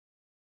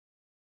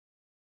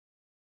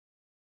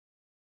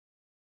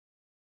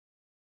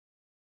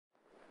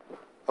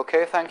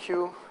Okay, thank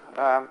you.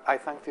 I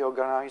thank the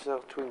organizer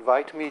to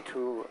invite me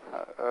to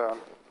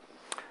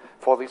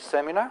for this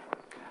seminar.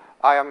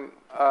 I am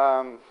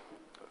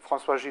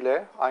François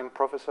Gillet. I'm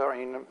professor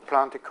in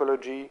plant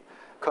ecology,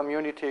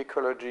 community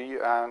ecology,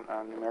 and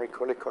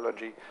numerical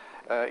ecology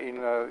in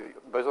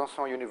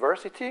Besançon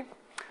University.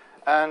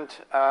 And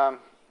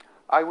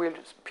I will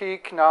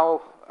speak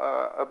now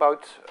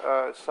about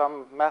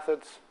some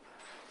methods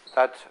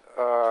that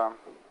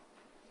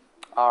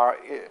are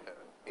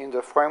in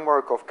the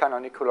framework of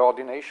canonical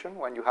ordination,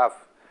 when you have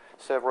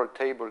several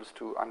tables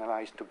to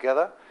analyze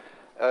together,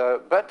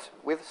 but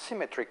with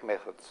symmetric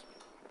methods.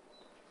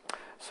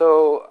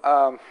 So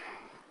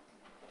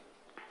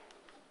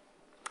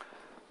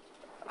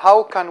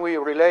how can we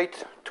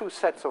relate two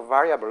sets of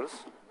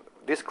variables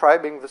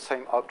describing the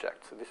same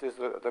object? So this is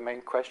the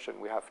main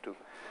question we have to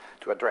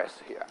address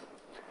here.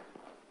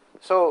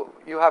 So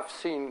you have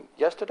seen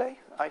yesterday,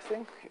 I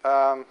think,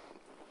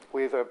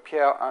 with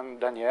Pierre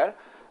and Daniel,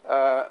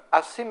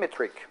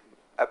 asymmetric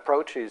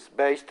approaches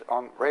based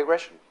on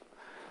regression.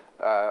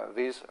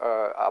 These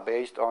are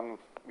based on,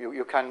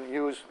 you can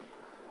use,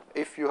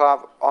 if you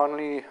have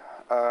only,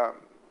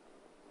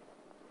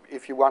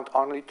 if you want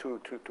only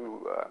to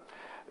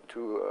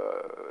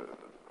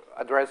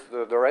address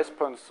the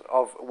response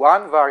of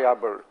one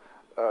variable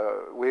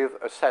with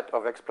a set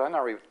of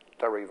explanatory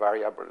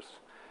variables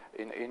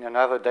in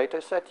another data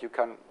set, you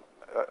can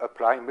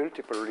apply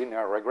multiple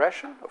linear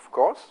regression, of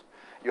course.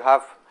 You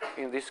have,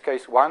 in this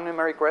case, one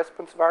numeric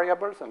response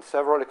variables and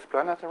several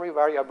explanatory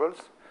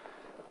variables.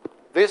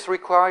 This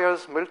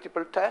requires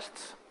multiple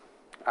tests,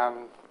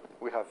 and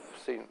we have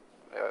seen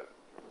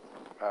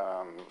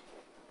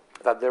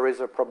that there is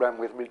a problem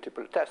with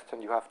multiple tests,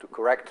 and you have to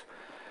correct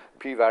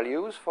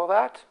p-values for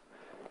that.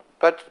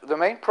 But the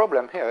main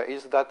problem here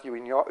is that you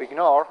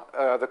ignore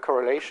the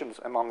correlations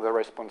among the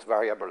response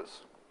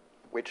variables,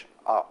 which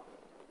are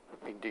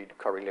indeed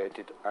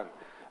correlated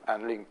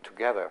and linked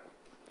together.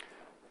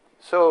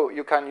 So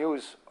you can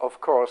use,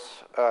 of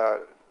course,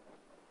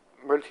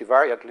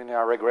 multivariate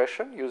linear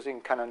regression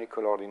using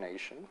canonical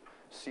ordination,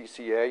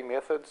 CCA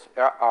methods,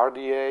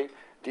 RDA,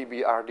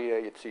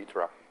 DBRDA,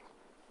 etc.,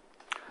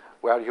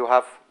 where you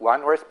have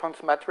one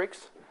response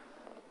matrix,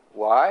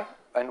 Y,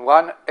 and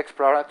one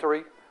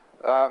exploratory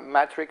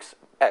matrix,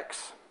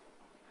 X.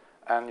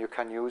 And you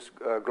can use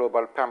a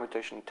global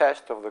permutation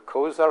test of the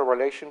causal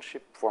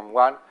relationship from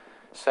one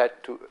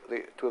set to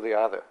the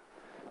other.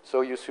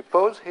 So you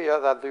suppose here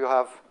that you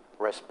have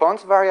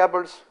response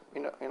variables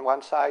in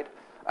one side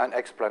and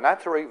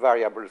explanatory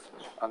variables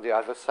on the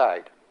other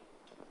side.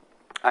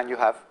 And you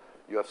have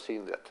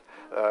seen that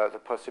the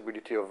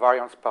possibility of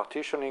variance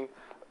partitioning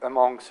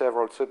among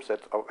several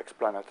subsets of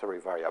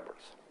explanatory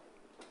variables.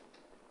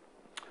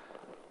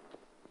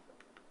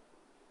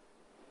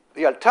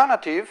 The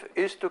alternative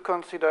is to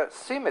consider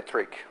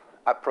symmetric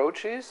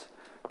approaches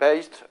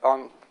based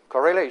on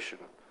correlation.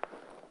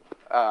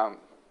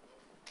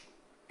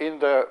 In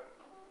the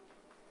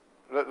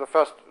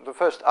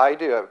first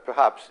idea,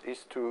 perhaps,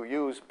 is to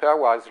use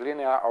pairwise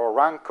linear or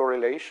rank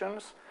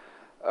correlations.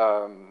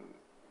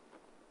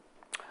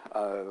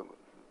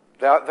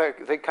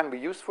 They can be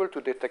useful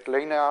to detect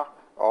linear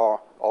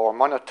or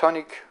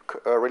monotonic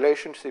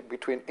relationship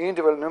between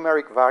individual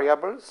numeric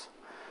variables.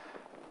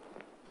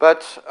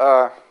 But,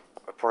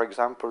 for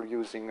example,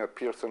 using a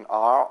Pearson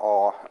R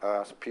or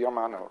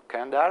Spearman or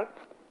Kendall,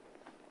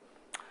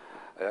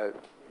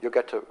 you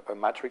get a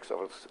matrix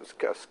or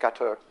a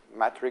scatter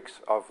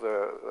matrix of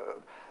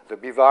the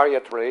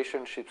bivariate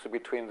relationships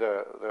between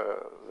the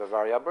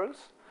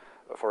variables,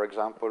 for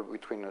example,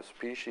 between a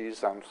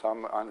species and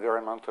some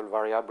environmental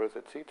variables,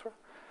 etc.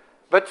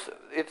 But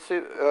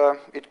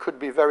it could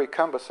be very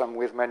cumbersome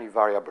with many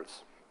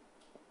variables.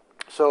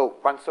 So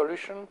one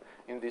solution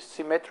in this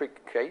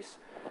symmetric case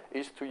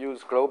is to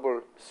use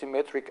global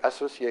symmetric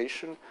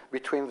association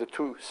between the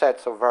two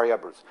sets of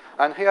variables.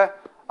 And here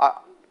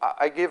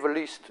I give a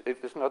list.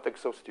 It is not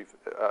exhaustive,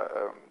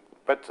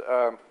 but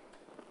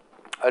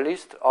a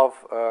list of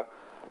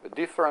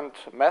different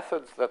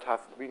methods that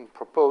have been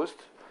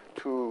proposed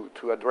to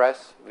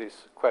address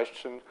this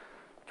question,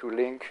 to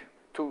link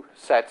two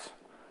sets,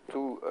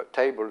 two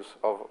tables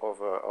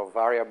of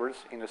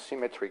variables in a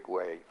symmetric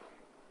way.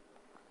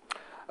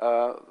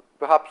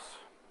 Perhaps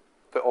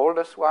the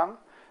oldest one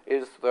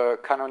is the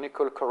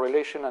canonical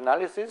correlation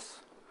analysis,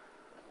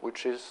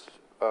 which is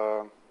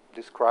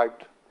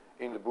described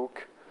in the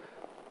book,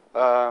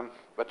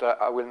 but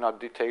I will not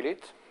detail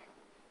it.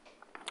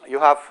 You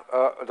have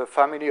the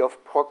family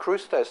of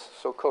Procrustes,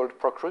 so-called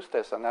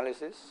Procrustes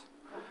analysis,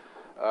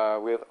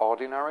 with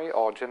ordinary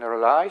or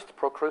generalized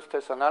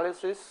Procrustes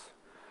analysis,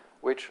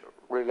 which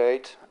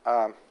relate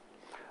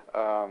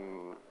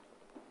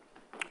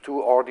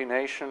to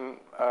ordination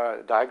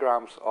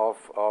diagrams of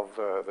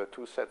the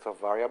two sets of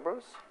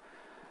variables.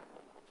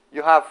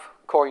 You have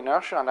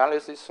co-inertia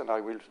analysis, and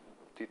I will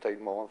detail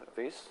more of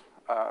this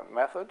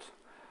method,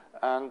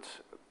 and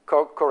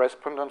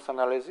correspondence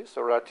analysis,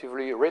 a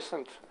relatively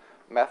recent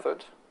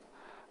method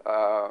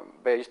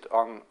based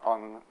on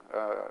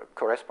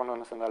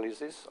correspondence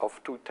analysis of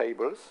two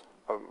tables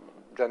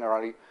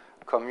generally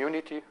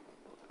community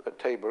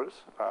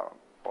tables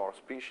or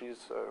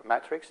species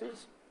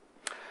matrices.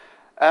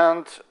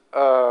 And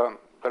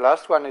the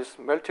last one is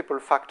multiple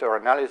factor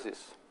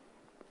analysis,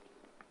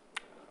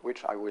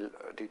 which I will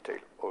detail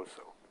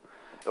also.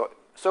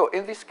 So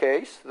in this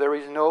case, there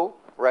is no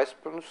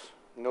response,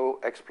 no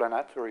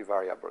explanatory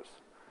variables.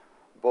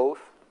 Both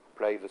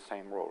play the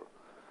same role.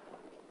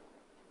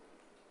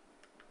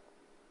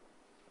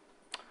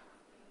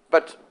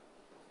 But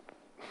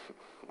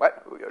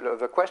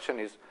the question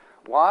is,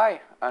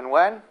 why and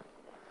when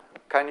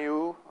can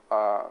you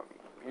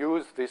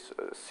use this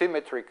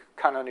symmetric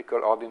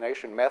canonical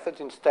ordination method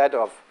instead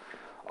of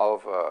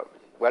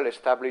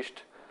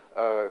well-established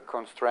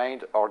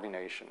constrained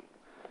ordination?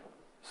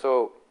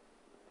 So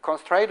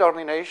constrained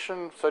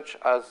ordination, such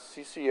as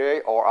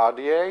CCA or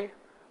RDA,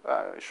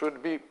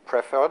 should be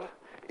preferred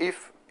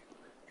if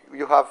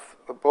you have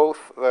both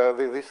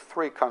these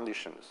three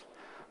conditions.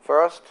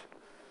 First,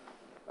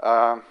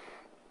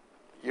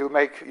 you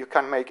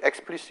can make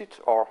explicit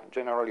or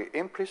generally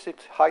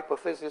implicit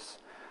hypothesis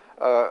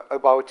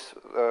about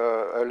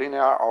a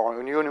linear or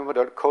a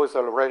unimodal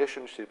causal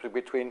relationship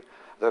between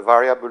the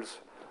variables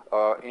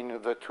in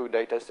the two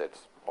data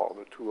sets, or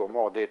the two or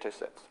more data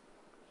sets.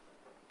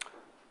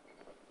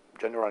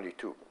 Generally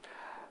two.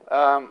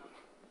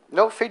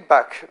 No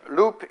feedback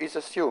loop is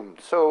assumed.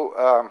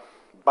 So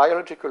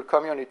biological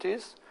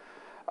communities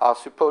are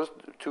supposed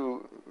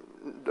to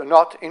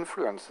not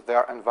influence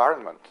their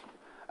environment.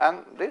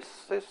 And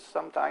this is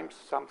sometimes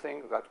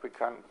something that we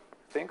can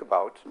think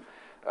about.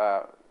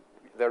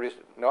 There is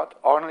not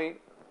only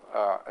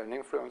an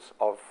influence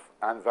of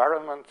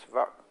environment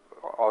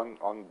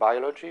on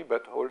biology,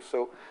 but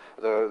also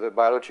the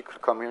biological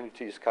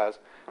communities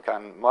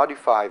can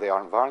modify their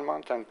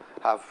environment and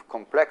have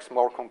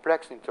more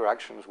complex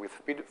interactions with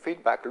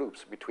feedback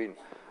loops between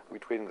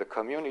the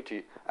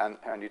community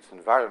and its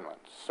environment.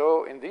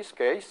 So in this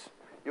case,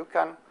 you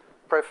can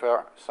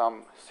prefer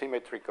some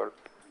symmetric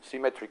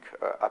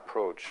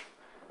approach.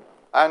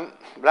 And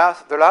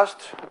the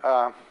last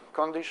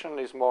condition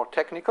is more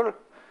technical,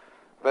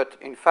 but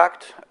in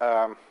fact,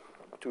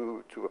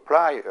 to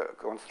apply a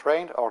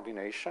constrained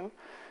ordination,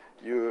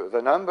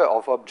 the number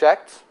of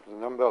objects, the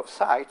number of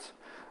sites,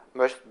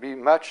 must be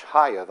much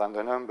higher than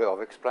the number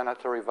of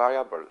explanatory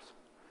variables.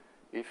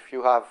 If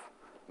you have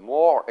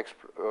more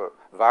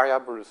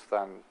variables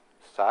than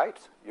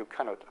sites, you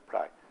cannot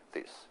apply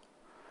this.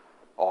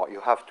 Or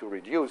you have to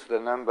reduce the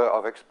number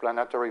of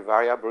explanatory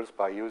variables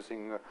by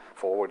using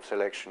forward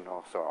selection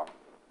or so on.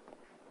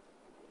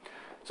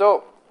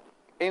 So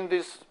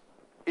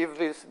if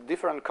these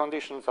different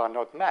conditions are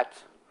not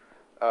met,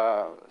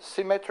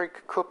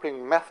 symmetric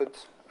coupling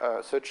methods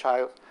such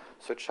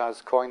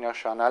as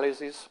co-inertia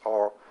analysis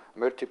or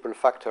multiple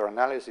factor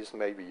analysis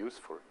may be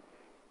useful.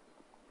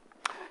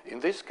 In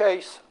this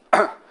case,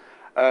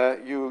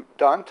 you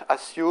don't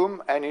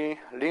assume any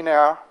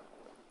linear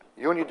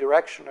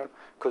unidirectional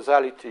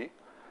causality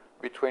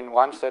between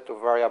one set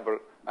of variables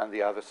and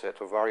the other set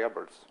of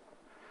variables.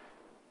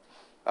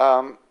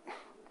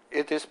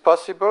 It is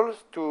possible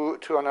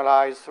to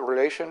analyze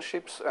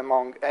relationships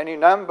among any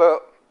number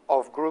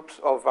of groups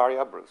of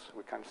variables.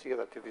 We can see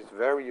that it is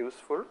very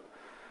useful.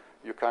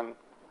 You can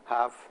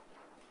have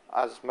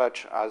as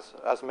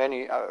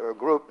many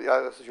groups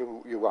as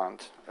you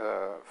want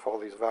for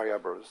these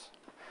variables.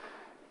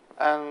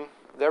 And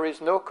there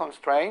is no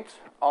constraint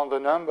on the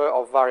number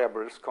of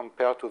variables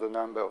compared to the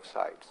number of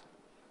sites.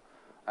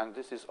 And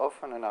this is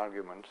often an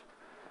argument,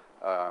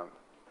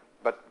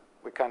 but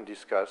we can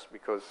discuss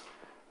because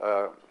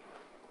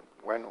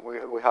when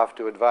we have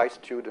to advise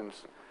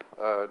students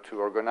to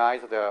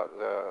organize their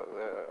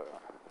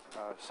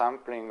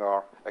sampling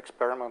or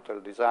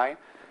experimental design,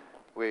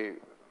 we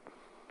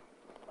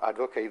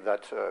advocate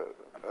that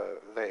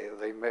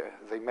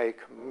they make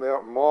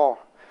more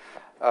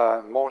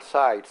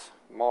sites,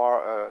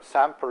 more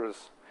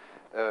samples,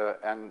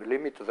 and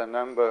limit the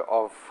number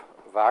of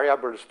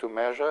variables to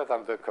measure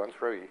than the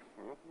contrary.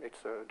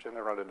 It's a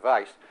general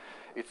advice.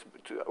 It's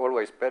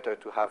always better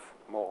to have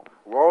more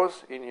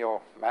rows in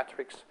your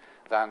matrix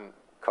than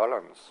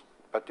columns,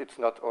 but it's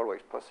not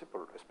always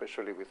possible,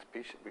 especially with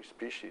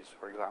species,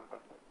 for example.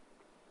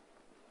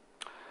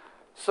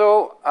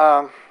 So,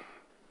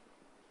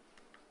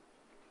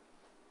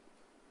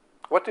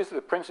 what is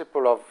the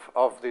principle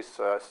of this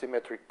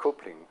symmetric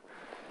coupling?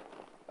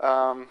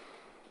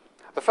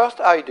 The first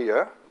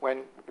idea,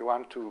 when you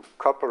want to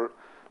couple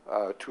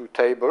two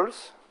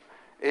tables,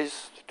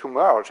 is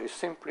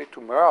simply to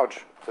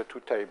merge the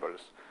two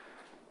tables,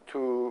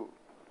 to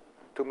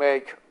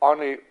make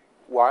only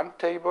one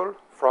table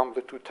from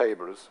the two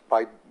tables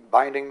by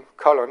binding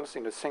columns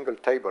in a single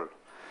table.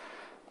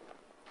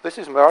 This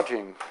is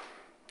merging.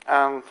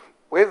 And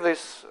with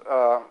this,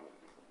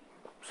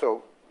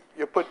 so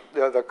you put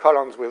the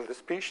columns with the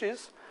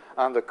species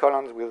and the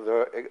columns with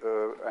the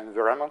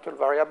environmental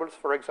variables,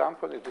 for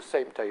example, in the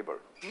same table.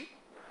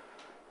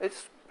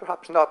 It's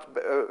perhaps not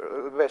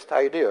the best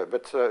idea,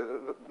 but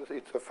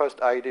it's the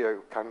first idea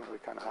we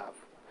can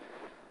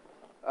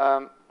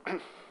have.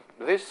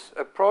 this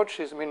approach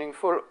is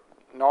meaningful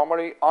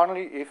normally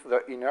only if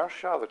the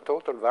inertia, the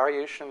total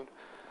variation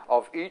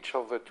of each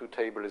of the two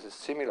tables is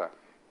similar.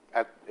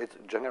 And it's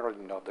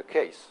generally not the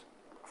case,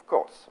 of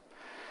course.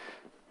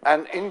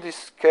 And in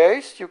this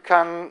case, you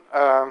can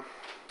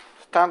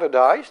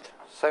standardize,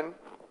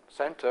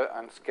 center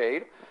and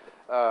scale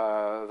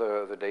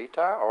the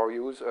data, or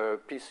use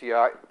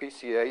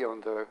PCA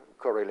on the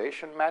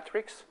correlation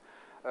matrix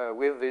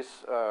with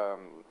this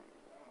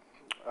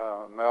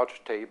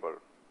merge table.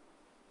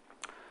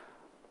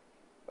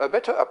 A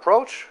better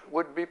approach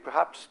would be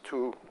perhaps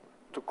to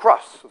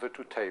cross the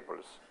two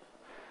tables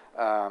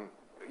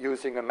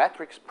using a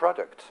matrix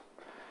product.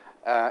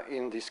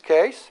 In this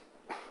case,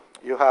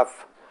 you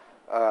have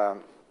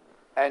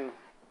n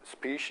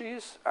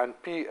species and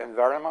p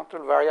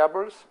environmental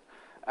variables,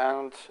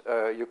 and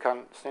you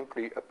can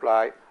simply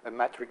apply a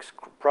matrix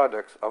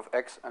product of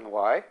x and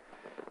y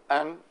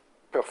and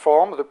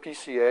perform the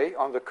PCA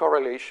on the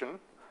correlation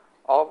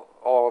of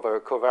or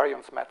the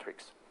covariance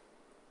matrix.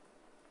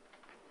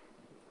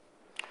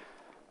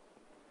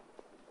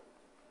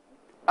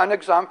 An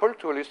example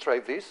to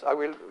illustrate this, I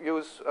will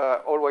use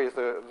always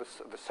the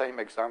same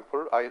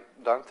example. I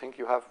don't think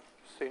you have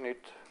seen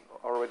it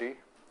already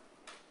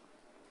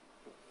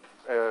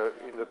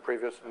in the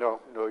previous. No,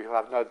 you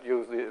have not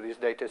used this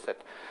data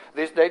set.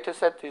 This data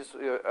set is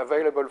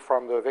available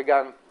from the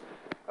vegan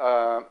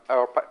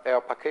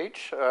air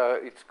package.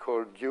 It's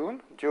called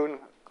Dune. Dune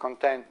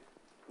contains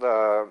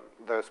the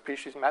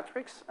species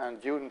matrix,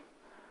 and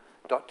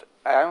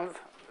Dune.env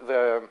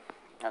the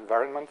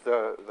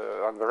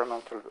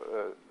environmental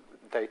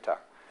data.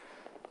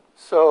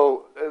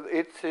 So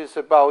it is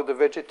about the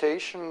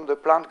vegetation, the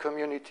plant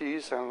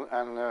communities,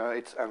 and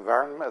its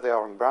environment,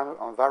 their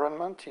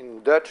environment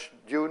in Dutch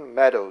dune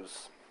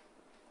meadows.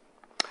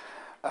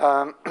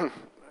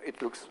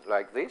 It looks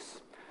like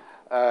this.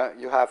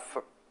 You have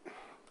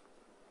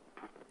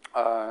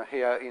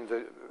here in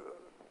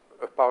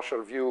a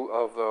partial view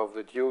of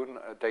the dune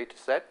data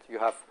set. You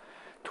have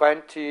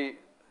 20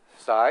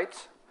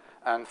 sites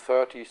and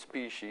 30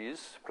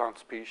 species, plant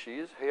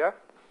species here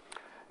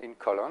in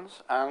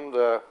columns, and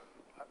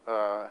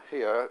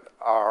here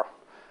are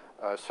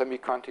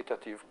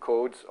semi-quantitative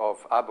codes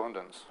of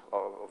abundance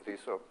of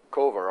this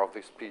cover of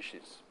this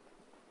species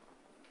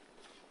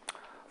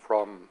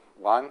from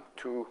 1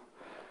 to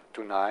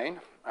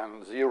 9,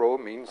 and 0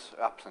 means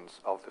absence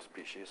of the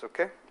species,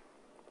 okay?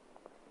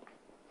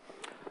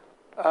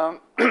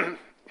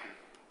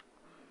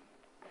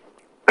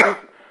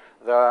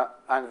 The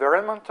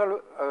environmental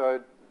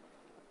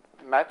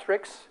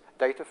matrix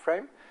data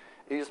frame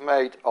is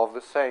made of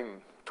the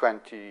same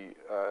 20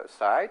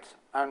 sites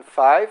and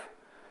 5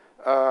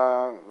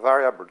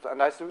 variables.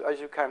 And as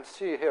you can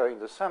see here in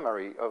the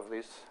summary of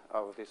this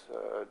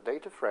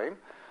data frame,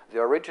 the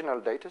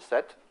original data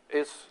set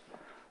is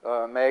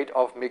made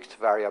of mixed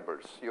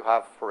variables. You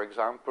have, for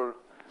example,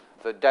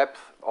 the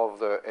depth of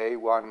the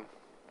A1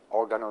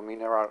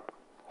 organomineral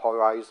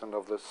horizon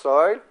of the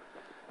soil,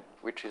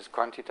 which is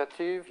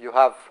quantitative. You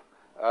have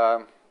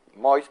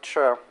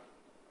moisture,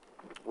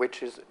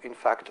 which is in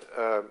fact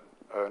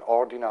an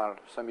ordinal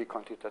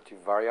semi-quantitative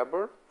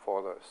variable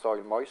for the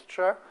soil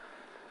moisture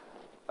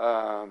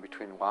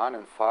between 1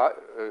 and 5.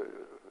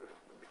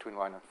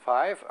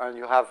 And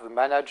you have the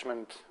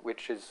management,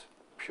 which is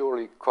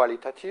purely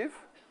qualitative.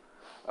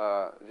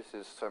 This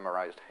is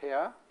summarized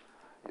here.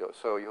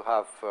 So you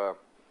have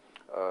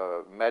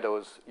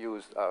meadows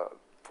used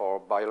for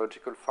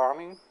biological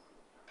farming,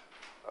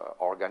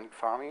 organic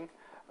farming,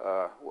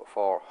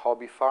 for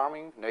hobby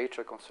farming,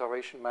 nature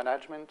conservation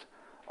management,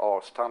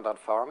 or standard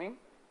farming.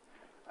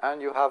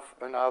 And you have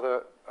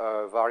another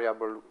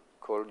variable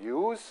called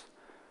use,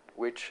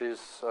 which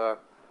is the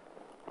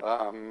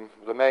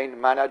main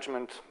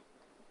management,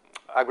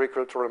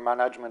 agricultural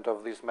management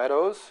of these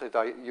meadows.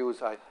 I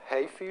use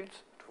hay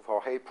fields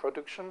for hay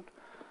production,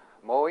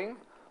 mowing,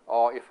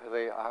 or if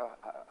they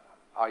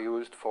are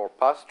used for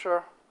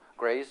pasture,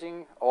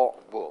 grazing, or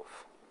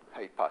both,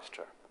 hay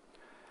pasture.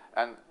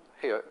 And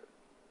here,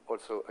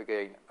 also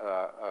again,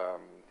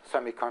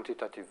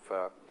 semi-quantitative,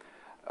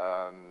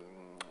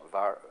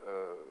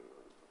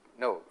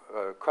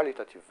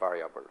 qualitative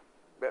variable.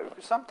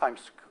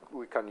 Sometimes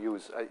we can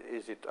use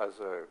it as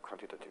a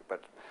quantitative,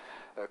 but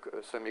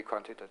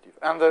semi-quantitative.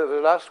 And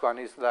the last one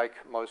is like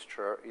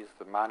moisture, is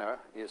the manner,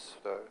 is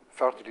the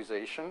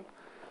fertilization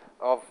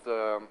of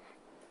the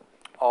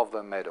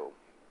meadow,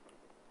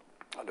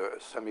 the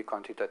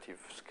semi-quantitative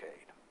scale.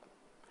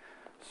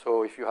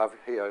 So if you have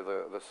here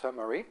the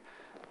summary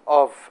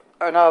of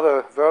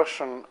another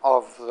version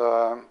of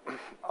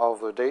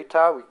the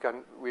data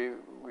we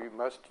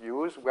must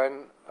use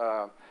when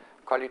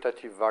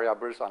qualitative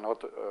variables are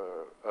not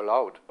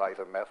allowed by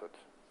the method.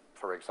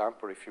 For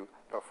example, if you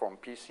perform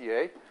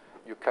PCA,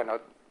 you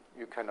cannot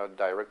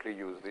directly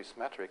use this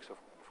matrix, of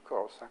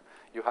course.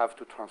 You have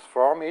to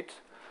transform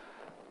it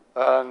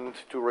and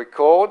to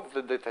record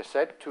the data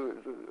set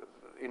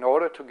in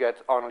order to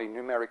get only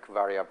numeric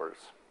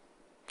variables.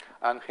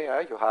 And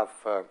here you have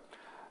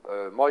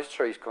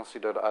moisture is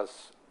considered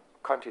as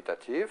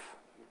quantitative,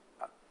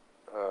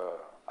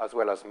 as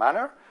well as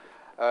manner.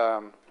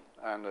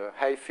 And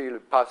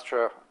hay-field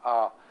pasture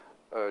are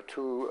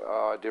two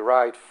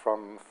derived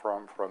from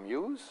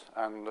use,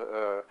 and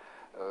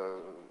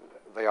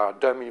they are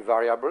dummy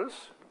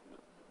variables,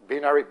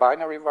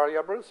 binary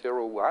variables,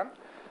 0, 1.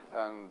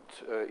 And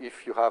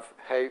if you have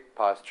hay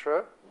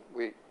pasture,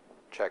 we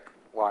check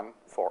 1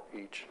 for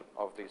each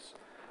of these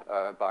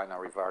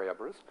binary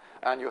variables.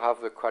 And you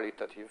have the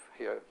qualitative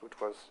here, which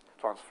was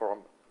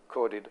transformed,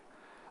 coded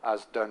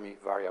as dummy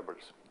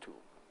variables too.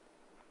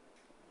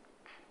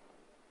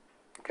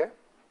 Okay?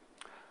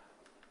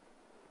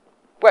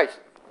 Wait,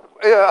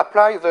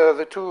 apply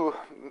the two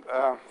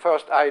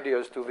first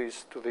ideas to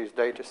these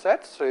data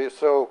sets.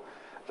 So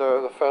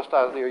the first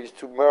idea is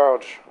to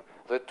merge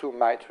the two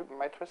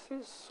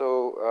matrices.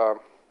 So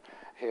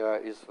here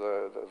is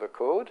the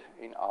code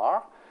in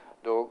R.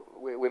 Though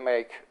we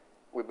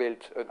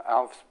built an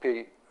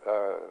ANVSP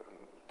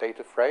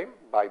data frame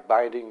by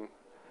binding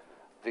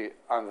the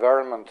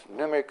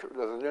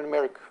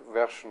numeric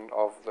version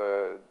of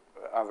the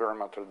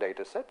environmental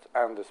data set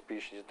and the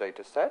species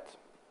data set.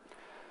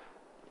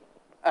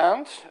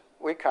 And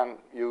we can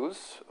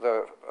use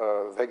the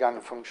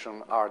vegan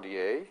function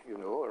RDA, you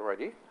know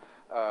already,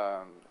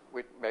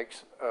 which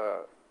makes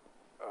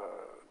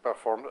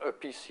perform a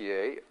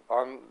PCA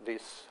on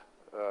this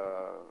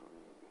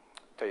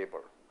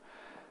table.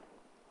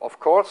 Of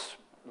course,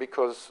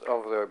 because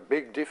of the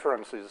big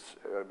differences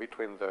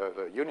between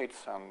the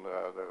units and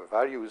the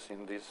values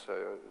in these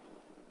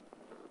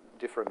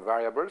different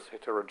variables,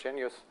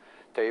 heterogeneous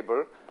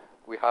table,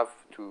 we have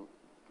to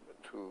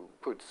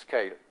put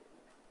scale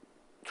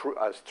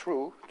as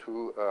true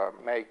to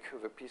make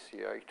the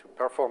PCA, to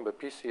perform the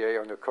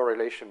PCA on the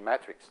correlation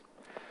matrix.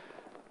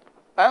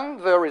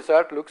 And the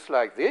result looks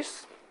like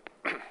this.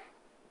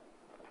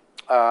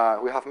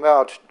 We have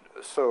merged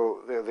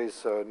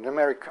these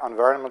numeric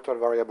environmental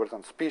variables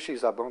and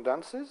species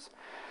abundances.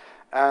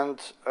 And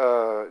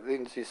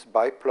in this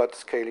biplot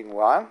scaling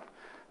 1,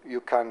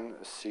 you can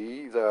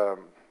see the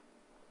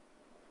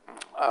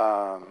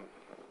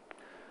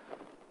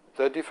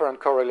different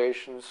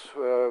correlations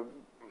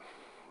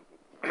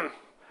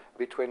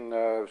between,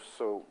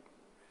 so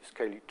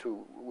scaling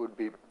 2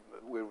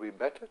 will be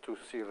better to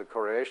see the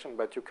correlation,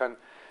 but you can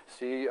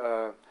see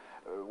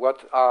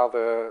what are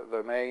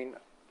the main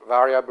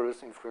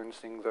variables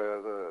influencing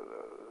the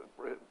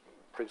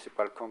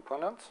principal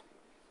components.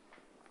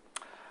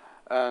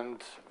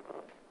 And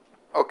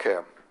okay,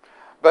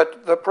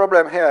 but the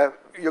problem here,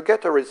 you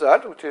get a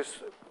result which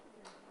is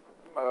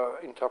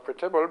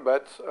interpretable,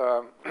 but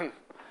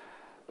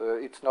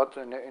it's not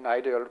an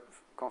ideal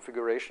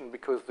configuration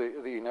because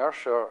the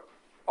inertia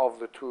of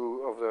the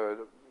two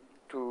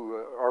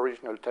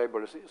original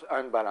tables is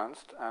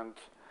unbalanced, and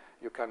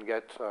you can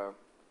get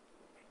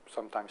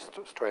sometimes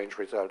strange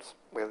results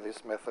with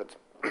this method.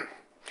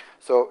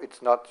 So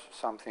it's not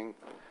something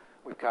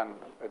we can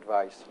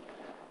advise.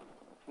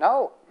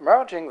 Now,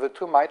 merging the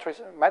two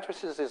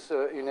matrices is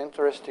an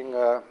interesting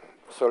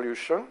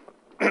solution.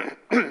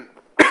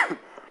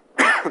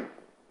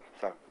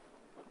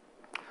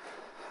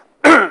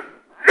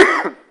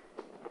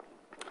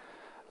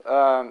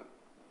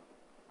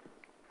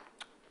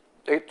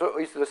 It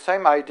is the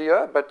same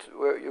idea, but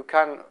you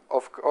can,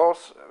 of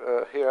course,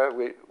 here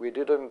we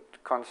didn't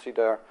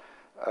consider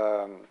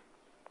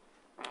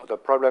the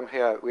problem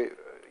here.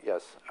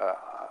 Yes,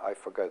 I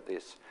forgot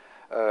this.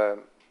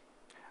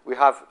 We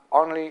have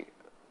only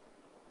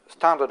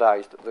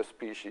standardized the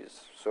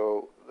species,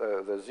 so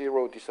the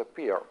 0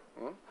 disappear.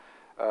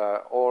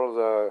 All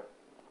the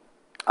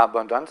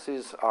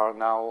abundances are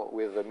now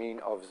with a mean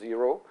of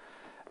 0.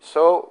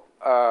 So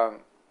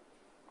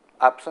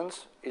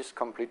absence is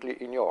completely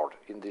ignored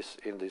in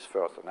this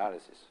first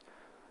analysis.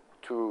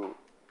 To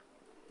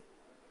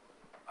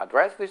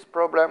address this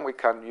problem, we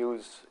can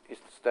use,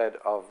 instead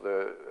of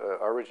the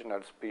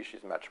original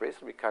species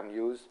matrix, we can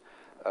use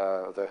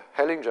the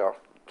Hellinger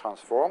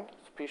transformed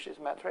species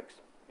matrix.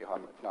 You are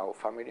now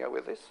familiar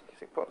with this, I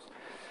suppose.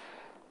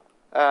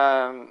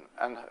 And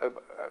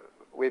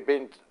we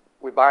bind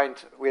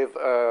with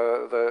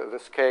the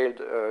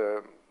scaled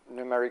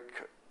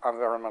numeric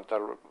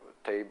environmental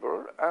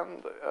table,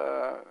 and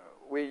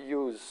we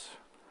use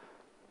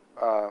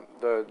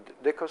the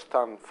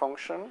Decostan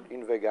function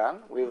in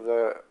vegan with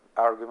the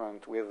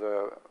argument with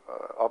the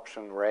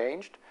option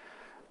ranged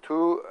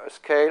to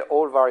scale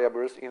all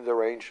variables in the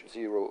range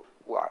 0,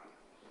 1,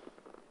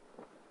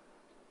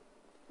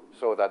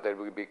 so that they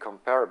will be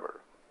comparable.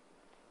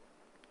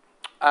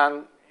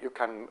 And you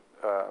can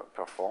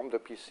perform the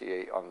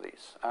PCA on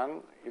this,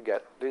 and you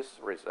get this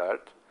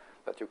result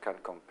that you can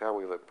compare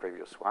with the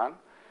previous one.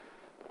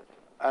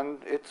 And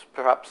it's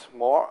perhaps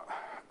more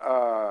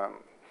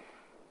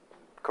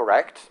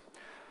correct.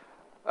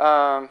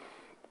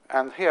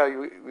 And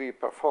here we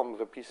perform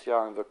the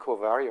PCR in the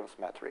covariance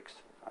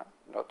matrix,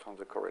 not on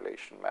the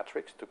correlation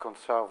matrix, to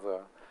conserve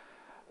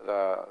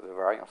the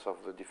variance of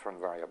the different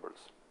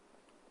variables.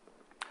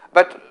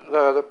 But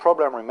the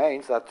problem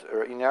remains that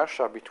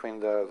inertia between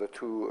the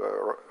two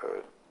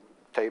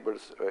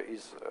tables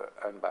is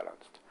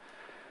unbalanced.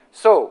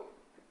 So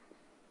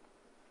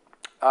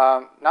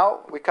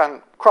now we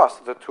can cross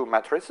the two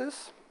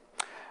matrices.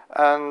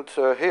 And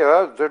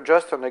here, they're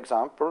just an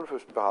example,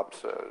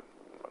 perhaps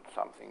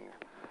something,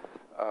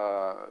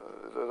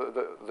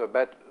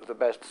 the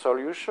best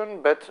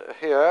solution. But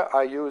here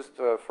I used,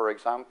 for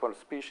example,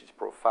 species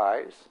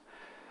profiles.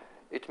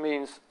 It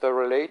means the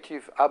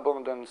relative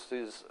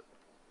abundances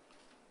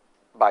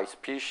by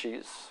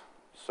species.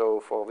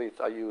 So for this,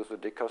 I use the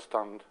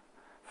deconstant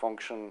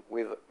function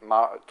with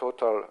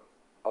total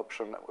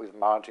option with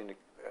margin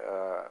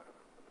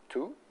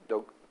 2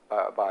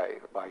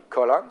 by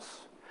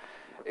columns.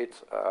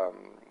 It's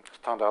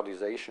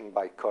standardization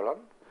by column.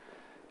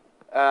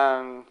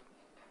 And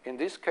in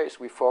this case,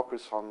 we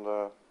focus on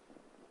the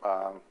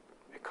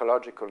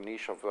ecological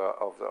niche of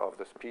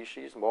the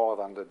species more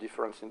than the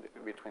difference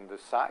between the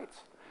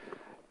sites,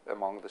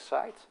 among the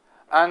sites.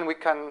 And we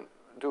can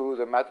do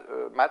the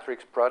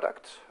matrix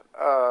product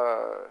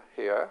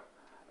here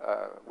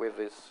with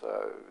this.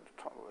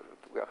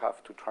 We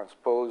have to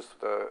transpose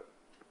the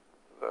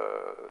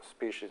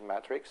species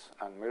matrix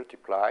and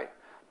multiply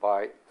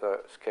by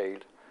the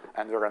scaled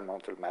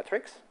environmental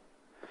matrix,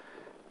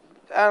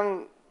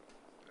 and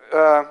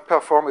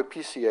perform a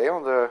PCA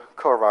on the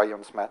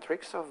covariance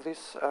matrix of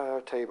this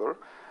table.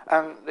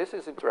 And this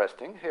is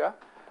interesting here.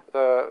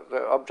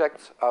 The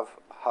objects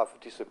have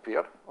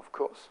disappeared, of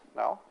course,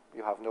 now.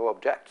 You have no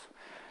objects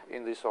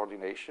in this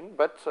ordination,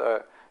 but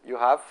you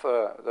have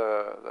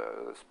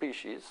the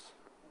species,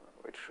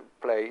 which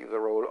play the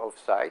role of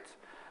sites,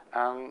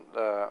 and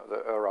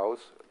the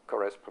arrows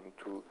correspond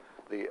to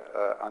the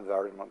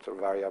environmental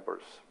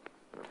variables.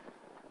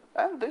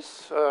 And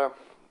this,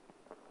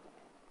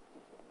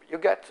 you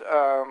get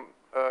a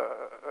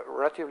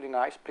relatively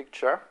nice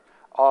picture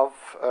of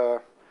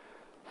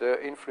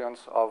the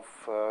influence of,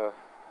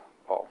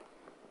 or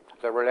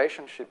the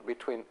relationship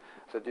between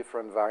the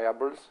different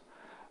variables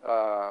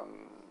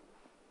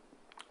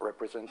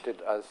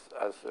represented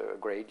as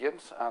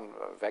gradients and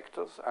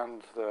vectors,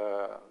 and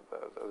the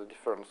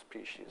different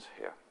species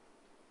here.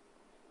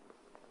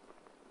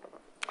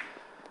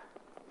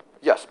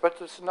 Yes,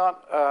 but it's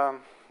not, how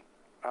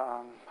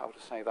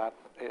to say that,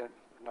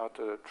 not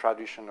a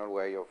traditional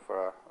way of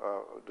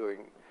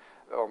doing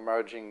or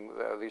merging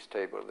this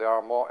table. There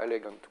are more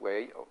elegant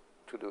way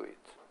to do it.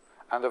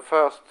 And the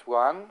first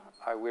one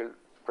I will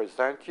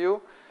present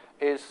you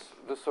is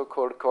the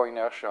so-called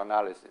co-inertia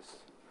analysis.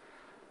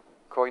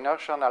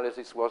 Co-inertia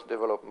analysis was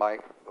developed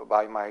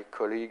by my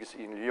colleagues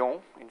in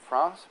Lyon, in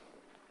France,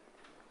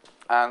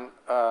 and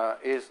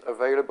is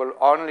available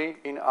only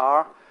in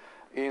R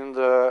in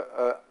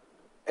the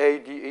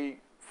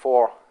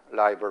ADE4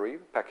 library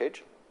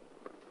package.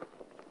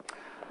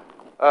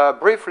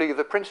 Briefly,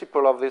 the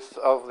principle of this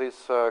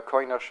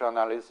co-inertia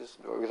analysis,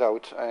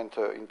 without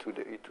enter into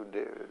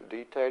the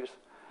details,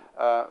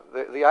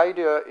 the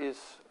idea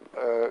is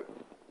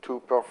to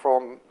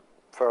perform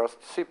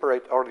first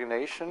separate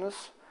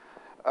ordinations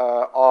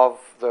of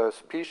the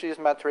species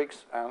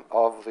matrix and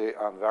of the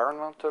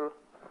environmental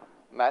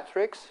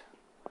matrix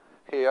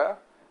here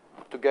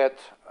to get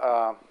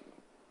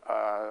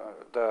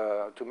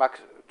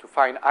to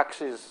find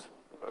axes,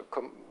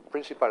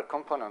 principal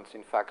components,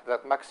 in fact,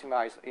 that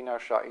maximize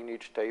inertia in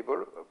each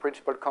table.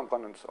 Principal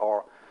components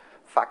are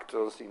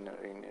factors in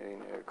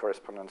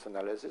correspondence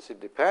analysis. It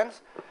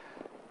depends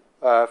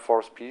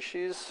for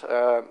species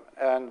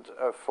and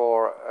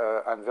for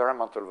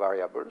environmental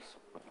variables.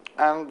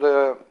 And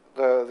the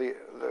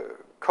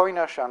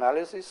co-inertia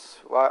analysis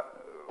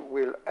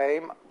will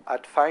aim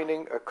at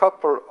finding a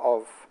couple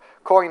of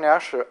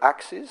co-inertia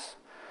axes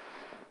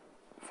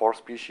for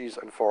species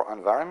and for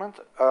environment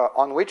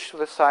on which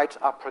the sites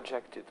are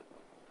projected.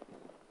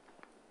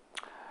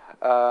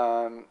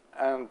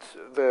 And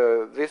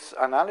this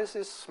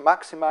analysis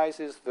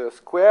maximizes the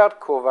squared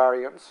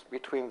covariance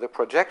between the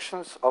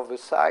projections of the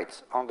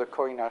sites on the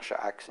co-inertia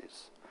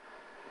axis.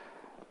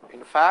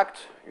 In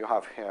fact, you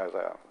have here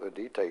the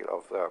detail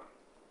of the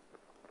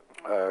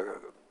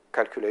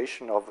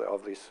calculation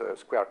of this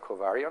squared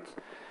covariance.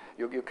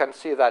 You can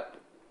see that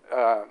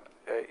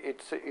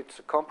it's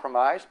a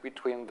compromise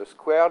between the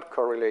squared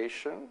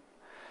correlation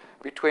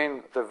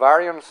between the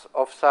variance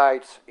of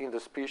sites in the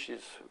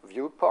species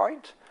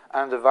viewpoint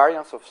and the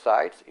variance of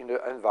sites in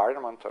the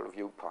environmental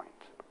viewpoint.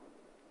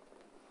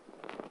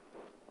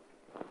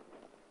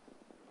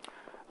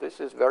 This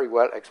is very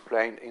well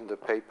explained in the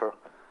paper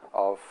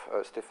of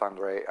Stéphane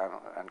Drey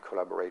and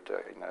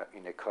collaborator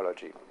in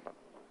ecology.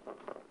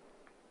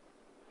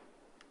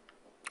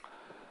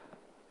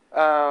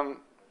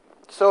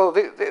 So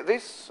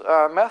this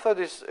method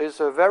is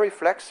a very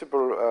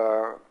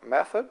flexible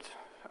method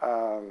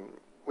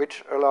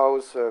which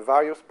allows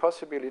various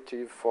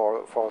possibilities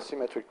for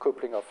symmetric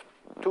coupling of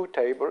two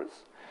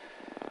tables.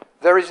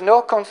 There is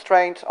no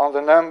constraint on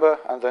the number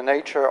and the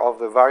nature of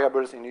the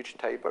variables in each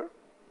table.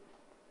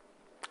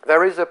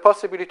 There is a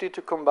possibility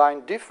to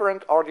combine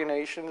different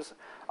ordinations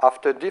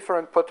after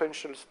different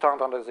potential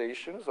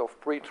standardizations of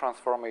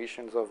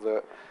pre-transformations of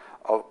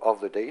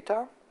the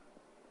data.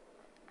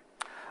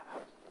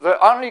 The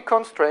only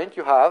constraint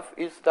you have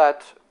is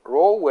that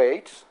raw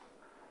weights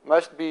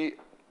must be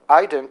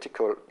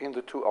identical in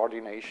the two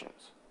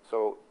ordinations.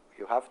 So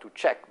you have to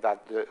check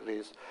that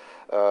this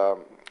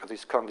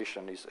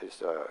condition is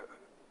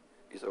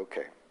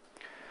okay.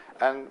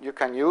 And you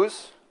can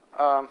use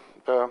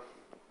the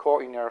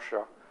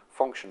co-inertia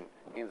function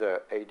in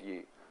the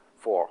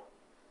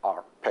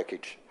ADE4R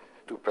package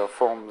to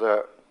perform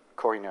the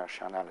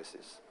co-inertia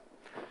analysis.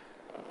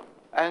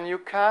 And you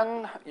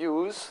can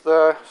use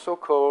the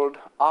so-called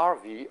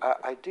RV.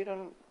 I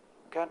didn't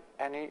get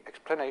any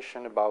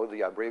explanation about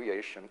the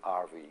abbreviation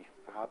RV.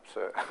 Perhaps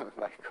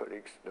my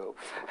colleagues know.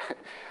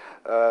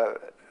 I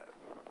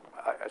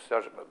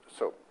searched about it.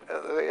 So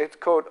it's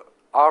called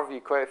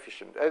RV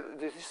coefficient.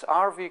 This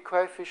RV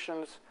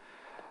coefficients,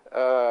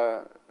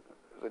 the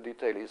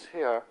detail is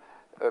here,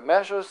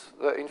 measures,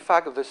 in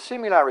fact, the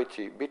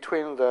similarity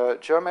between the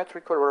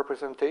geometrical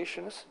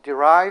representations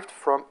derived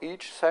from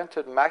each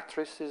centered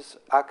matrices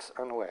X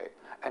and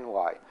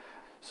Y.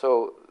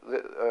 So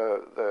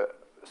the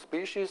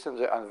species and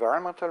the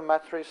environmental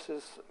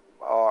matrices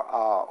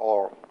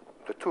or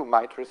the two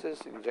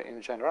matrices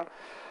in general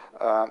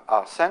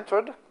are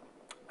centered,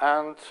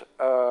 and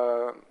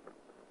to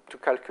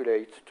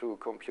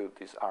compute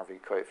this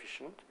RV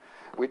coefficient,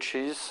 which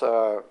is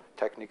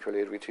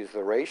technically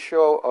the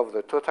ratio of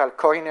the total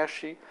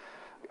co-inertia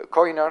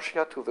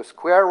to the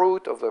square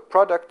root of the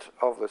product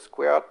of the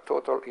squared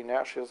total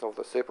inertias of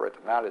the separate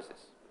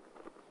analysis.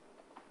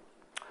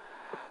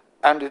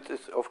 And it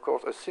is, of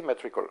course, a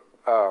symmetrical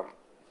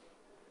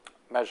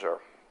measure.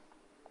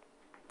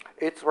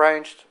 It's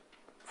ranged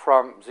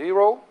from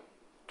 0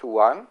 to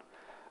 1.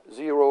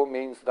 0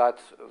 means that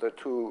the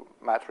two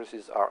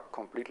matrices are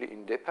completely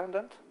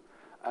independent,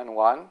 and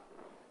 1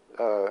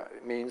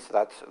 means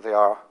that they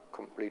are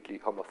completely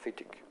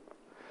homophytic.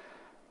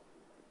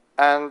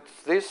 And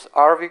this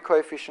RV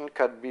coefficient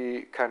can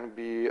be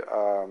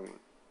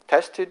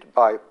tested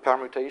by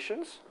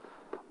permutations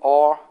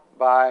or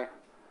by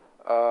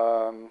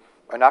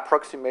an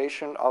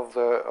approximation of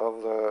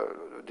the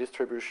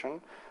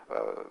distribution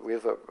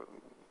with a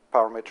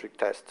parametric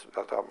tests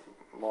that are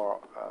more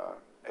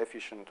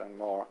efficient and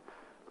more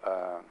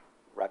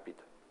rapid.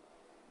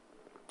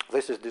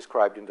 This is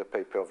described in the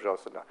paper of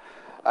Johnson.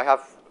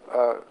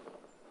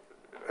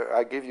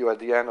 I give you at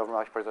the end of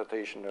my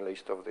presentation a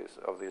list of these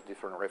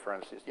different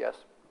references.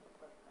 Yes.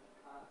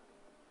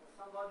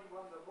 Somebody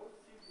wants the most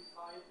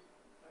simplified,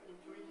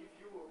 intuitive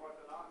view of what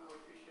an RV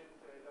coefficient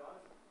does.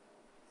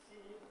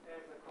 See it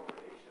as a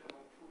correlation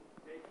among two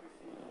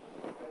matrices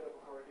instead of a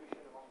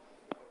correlation among two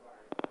simple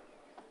variables,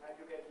 and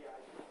you get the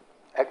idea.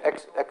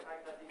 The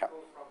fact that it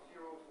goes from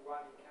 0 to 1,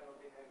 it cannot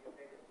be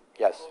negative.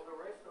 Yes. So the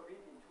rest of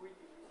it,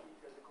 intuitively see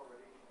it as a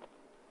correlation.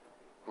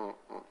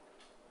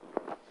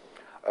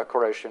 A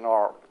correlation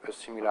or a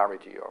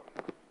similarity.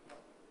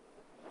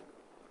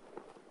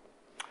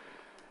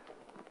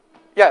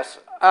 Yes,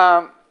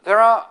 there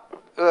are.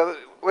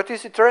 What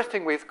is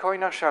interesting with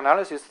co-inertia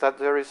analysis that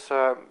there is.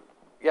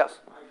 Yes.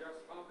 I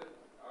just found that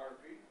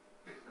RV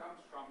comes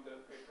from the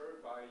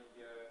paper by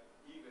Gillet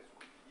in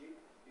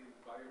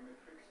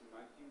Biometrics in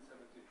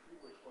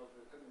 1973, which was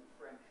written in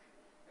French.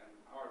 And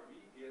RV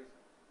is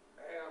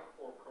R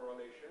for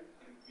correlation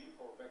and V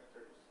for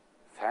vectors.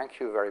 Thank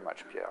you very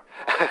much, Pierre.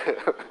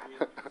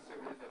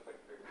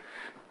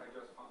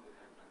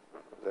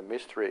 The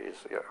mystery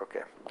is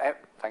okay.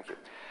 Thank you.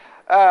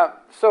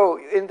 So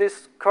in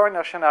this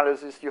co-inertia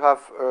analysis, you have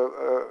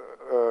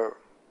a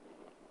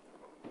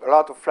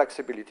lot of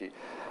flexibility.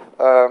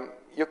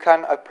 You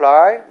can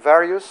apply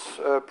various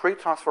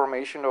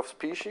pre-transformation of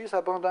species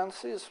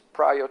abundances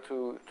prior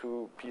to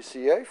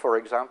PCA. For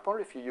example,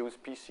 if you use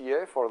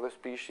PCA for the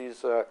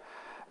species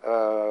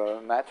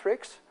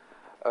matrix,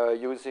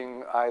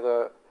 using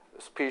either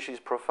species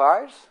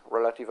profiles,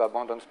 relative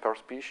abundance per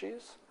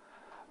species,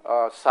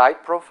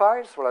 site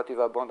profiles, relative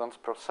abundance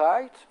per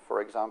site,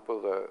 for example,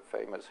 the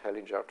famous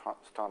Hellinger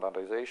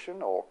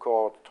standardization or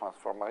chord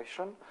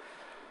transformation.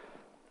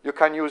 You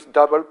can use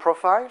double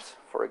profiles,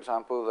 for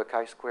example, the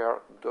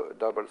chi-square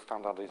double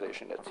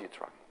standardization,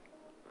 etc.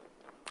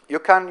 You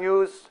can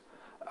use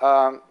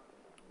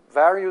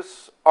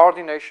various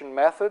ordination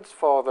methods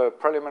for the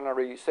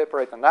preliminary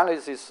separate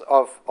analysis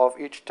of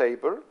each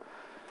table.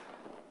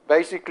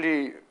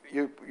 Basically,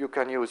 you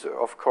can use,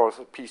 of course,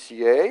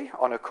 PCA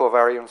on a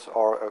covariance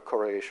or a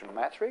correlation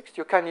matrix.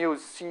 You can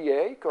use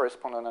CA,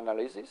 correspondent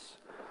analysis,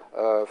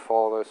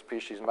 for the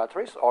species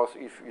matrix, or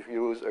if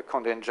you use a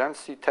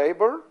contingency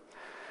table.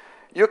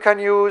 You can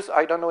use,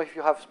 I don't know if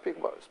you have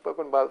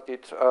spoken about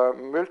it,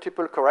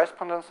 multiple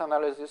correspondence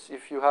analysis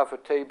if you have a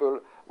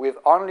table with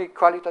only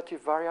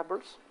qualitative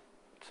variables.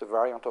 It's a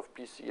variant of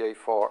PCA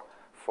for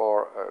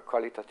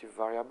qualitative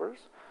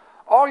variables.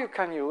 Or you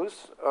can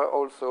use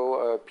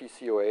also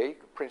PCOA,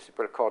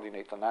 principal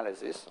coordinate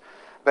analysis,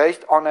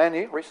 based on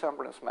any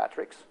resemblance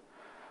matrix,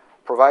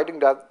 providing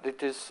that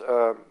it is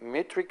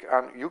metric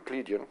and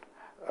Euclidean,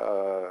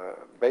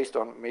 based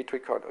on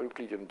metric and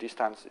Euclidean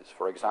distances.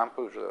 For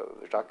example,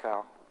 the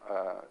Jacquard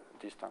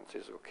distance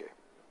is okay.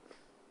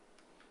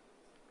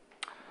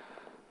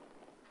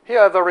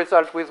 Here the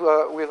result with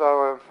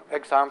our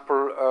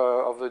example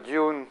of the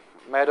dune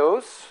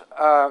Meadows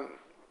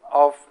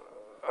of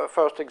a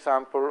first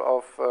example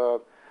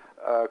of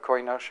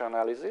co-inertia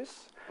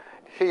analysis.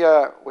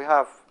 Here we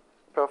have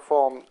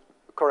performed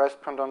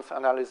correspondence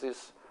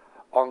analysis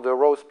on the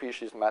row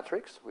species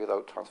matrix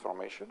without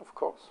transformation, of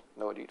course,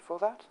 no need for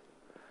that,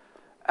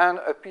 and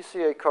a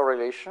PCA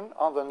correlation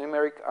on the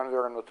numeric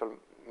environmental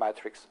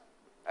matrix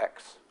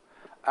X.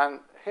 And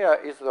here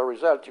is the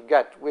result you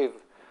get with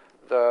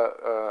the,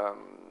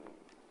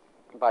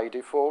 by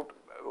default,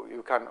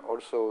 you can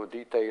also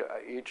detail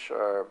each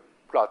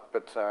plot,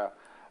 but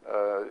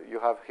you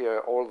have here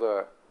all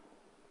the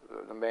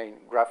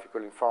main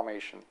graphical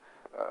information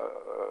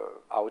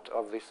out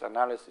of this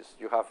analysis.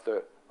 You have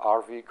the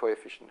RV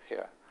coefficient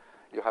here.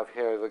 You have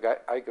here the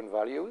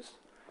eigenvalues.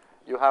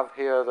 You have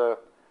here the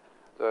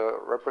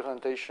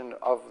representation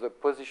of the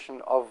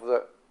position of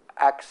the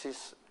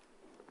axis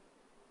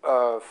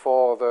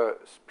for the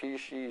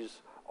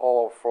species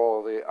or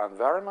for the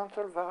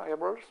environmental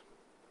variables.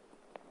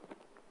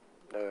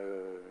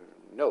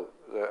 No,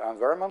 the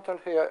environmental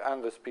here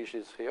and the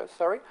species here,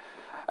 sorry.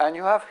 And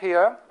you have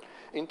here,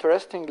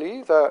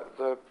 interestingly,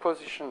 the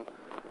position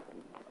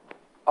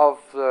of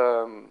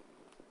the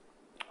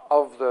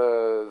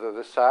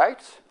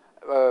sites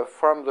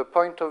from the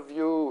point of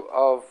view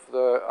of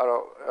the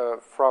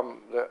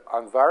from the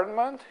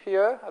environment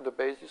here at the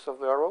basis of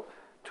the arrow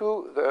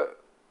to the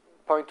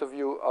point of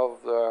view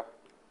of the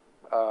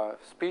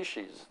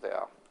species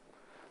there.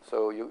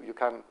 So you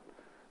can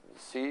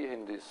see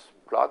in this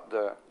plot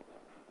the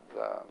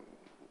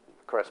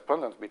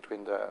correspondence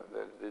between the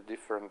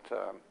different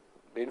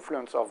the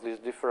influence of this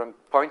different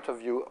point of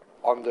view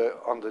on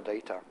the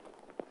data.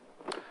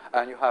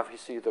 And you have, you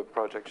see, the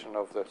projection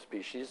of the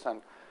species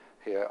and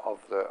here of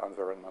the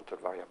environmental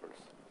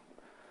variables.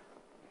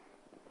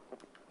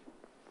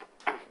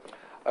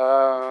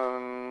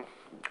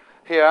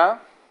 Here,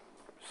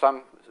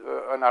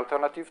 an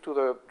alternative to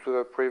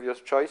the previous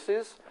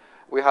choices.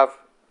 We have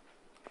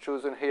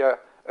chosen here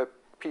a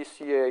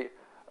PCA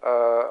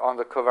on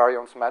the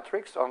covariance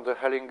matrix on the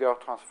Hellinger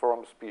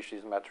transform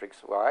species matrix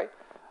Y,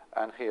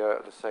 and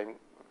here the same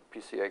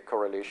PCA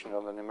correlation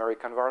on the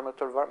numeric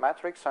environmental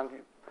matrix, and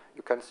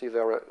you can see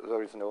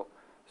there is no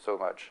so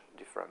much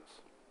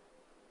difference.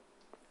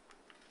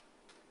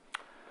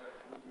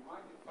 Would you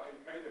mind if I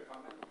made a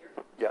comment here?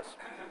 Yes,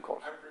 of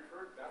course. I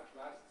preferred that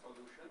last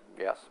solution.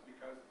 Yes.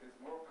 Because it's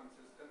more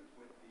consistent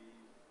with the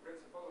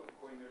principle of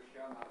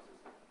co-inertia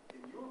analysis.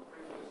 In your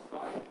previous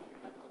slide, if you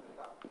can put it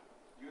up,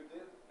 you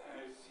did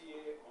a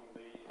CA on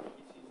the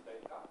PC's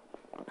data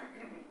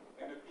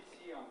and a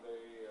PC on the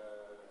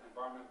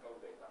environmental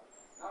data.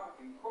 Now,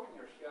 in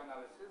co-inertia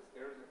analysis,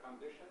 there is a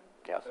condition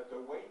yes. that the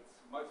weights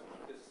must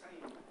be the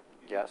same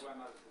in yes. the two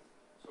analysis.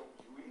 So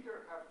you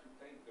either have to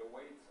take the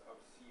weights of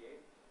CA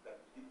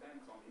that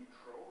depends on each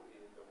row,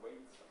 if the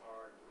weights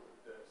are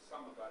the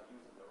sum of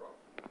values in the row,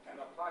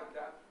 and apply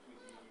that to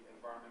the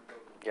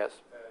environmental yes.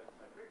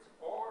 Metrics,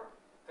 or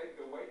take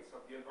the weights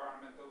of the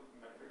environmental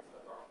metrics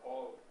that are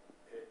all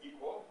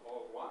equal,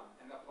 all one,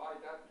 and apply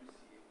that to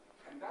CA.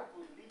 And that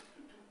would lead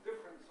to two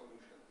different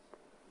solutions.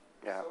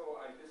 Yeah.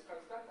 So I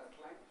discussed that at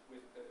length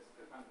with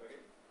Stéphane Bray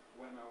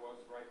when I was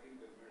writing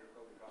the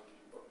numerical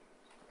ecology book.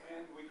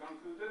 And we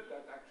concluded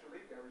that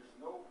actually there is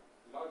no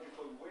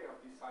logical way of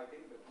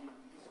deciding between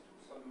these two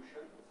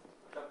solutions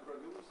that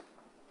produce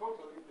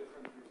totally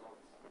different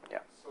results.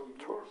 Yeah. So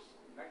yours,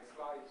 next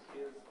slide,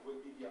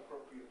 will be the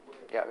appropriate way.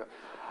 Yeah.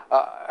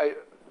 I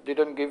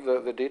didn't give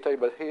the detail,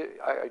 but here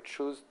I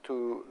choose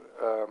to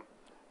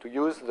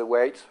use the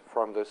weights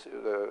from the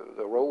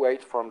row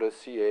weights from the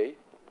CA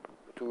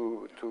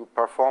to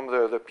perform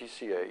the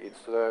PCA.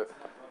 It's the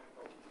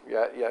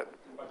yeah.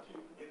 But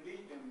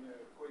indeed in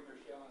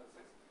co-inertia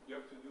analysis, you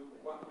have to do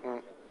one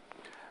or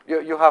the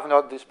other. You have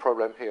not this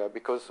problem here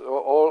because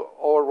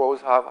all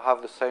rows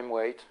have the same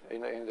weight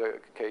in the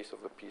case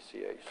of the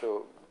PCA.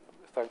 So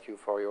thank you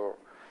for your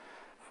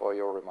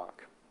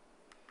remark.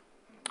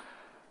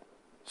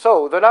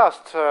 So the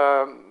last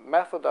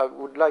method I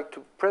would like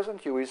to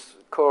present you is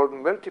called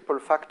multiple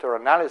factor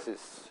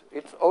analysis.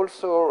 It's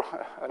also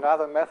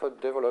another method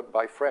developed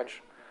by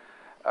French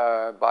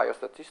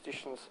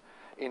biostatisticians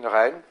in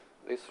Rennes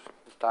this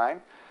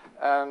time,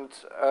 and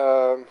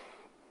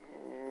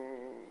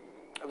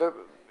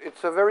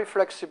it's a very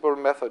flexible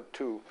method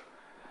too.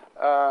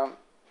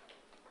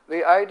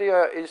 The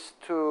idea is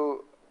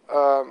to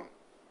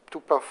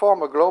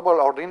perform a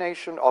global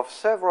ordination of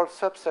several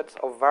subsets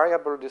of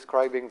variables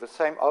describing the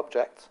same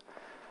object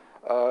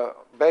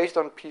based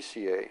on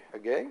PCA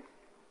again.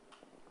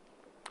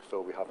 So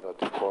we have not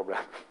this problem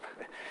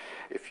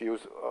if you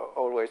use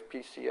always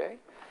PCA.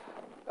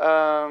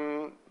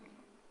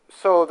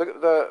 So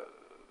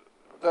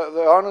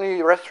the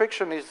only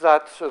restriction is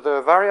that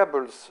the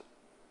variables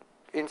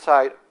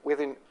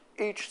within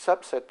each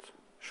subset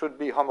should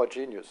be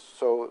homogeneous.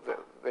 So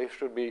they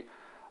should be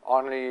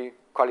only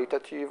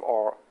qualitative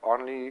or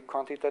only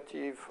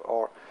quantitative,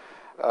 or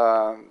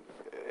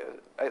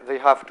they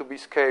have to be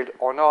scaled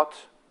or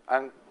not.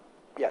 And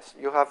yes,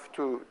 you have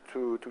to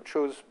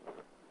choose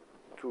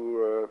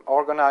to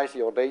organize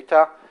your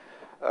data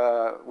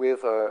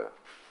with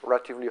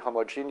relatively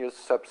homogeneous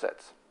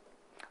subsets.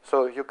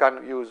 So you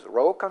can use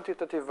raw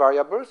quantitative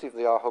variables if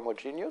they are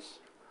homogeneous.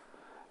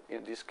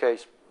 In this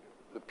case,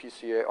 the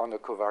PCA on the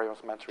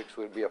covariance matrix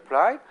will be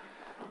applied.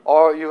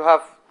 Or you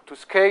have to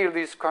scale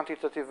these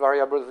quantitative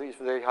variables if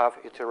they have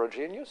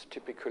heterogeneous,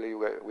 typically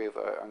with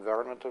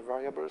environmental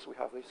variables we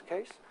have this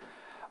case.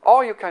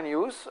 Or you can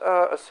use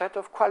a set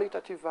of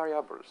qualitative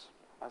variables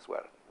as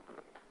well.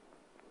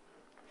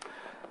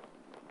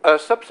 A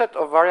subset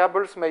of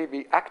variables may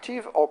be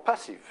active or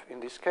passive. In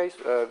this case,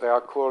 they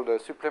are called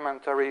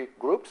supplementary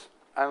groups,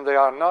 and they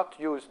are not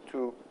used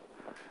to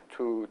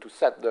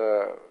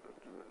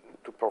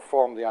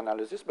perform the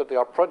analysis, but they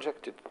are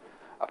projected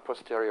a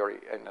posteriori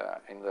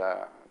in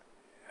the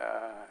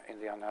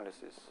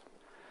analysis.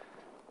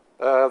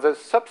 The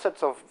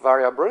subsets of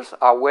variables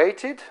are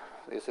weighted.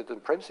 This is the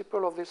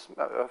principle of this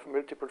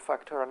multiple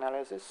factor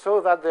analysis,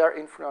 so that their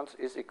influence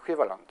is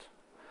equivalent.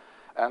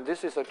 And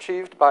this is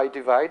achieved by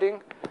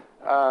dividing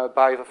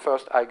by the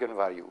first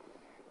eigenvalue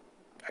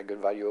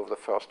of the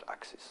first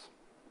axis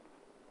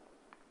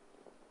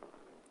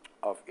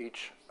of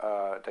each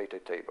data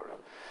table.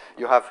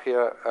 You have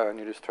here an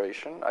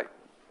illustration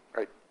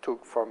I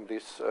took from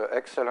this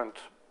excellent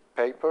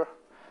paper.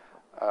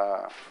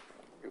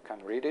 You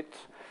can read it.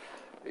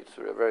 It's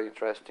very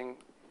interesting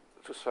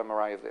to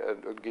summarize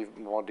and give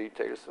more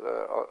details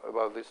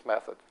about this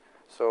method.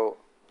 So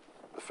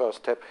the first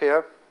step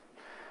here.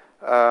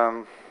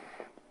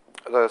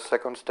 The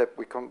second step,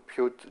 we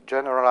compute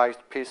generalized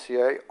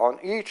PCA on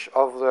each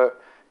of the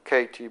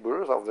K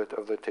tables of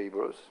the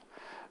tables.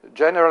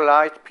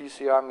 Generalized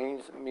PCA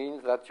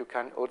means that you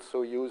can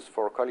also use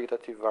for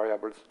qualitative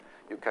variables.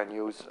 You can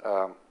use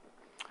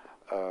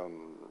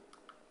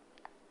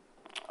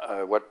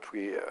what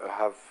we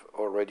have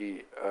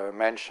already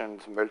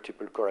mentioned,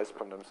 multiple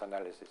correspondence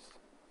analysis.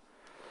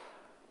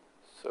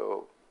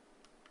 So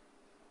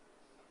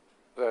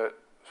the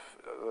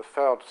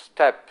third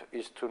step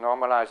is to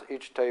normalize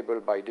each table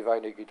by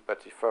dividing it by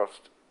the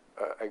first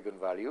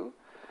eigenvalue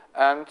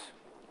and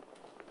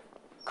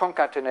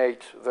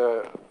concatenate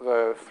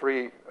the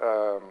three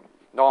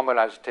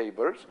normalized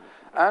tables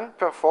and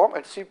perform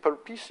a simple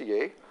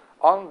PCA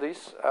on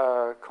this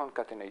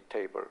concatenate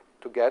table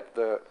to get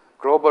the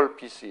global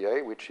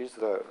PCA, which is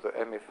the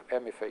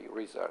MFA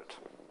result.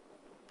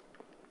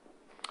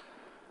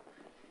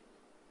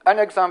 An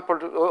example,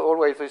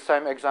 always the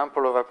same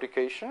example of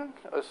application.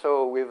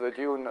 So with the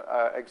Dune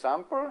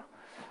example,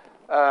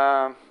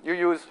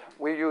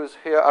 we use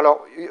here.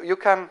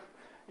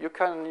 You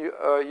can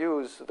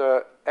use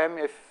the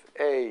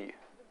MFA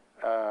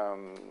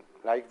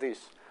like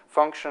this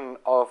function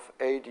of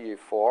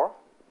ADA4,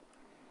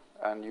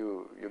 and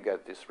you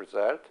get this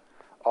result.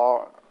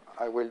 Or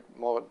I will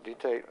more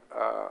detail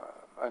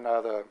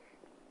another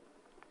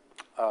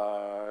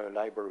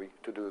library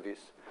to do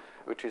this,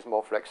 which is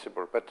more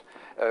flexible. But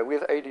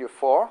with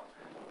ADA4,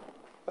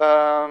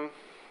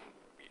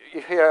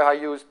 here I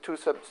use two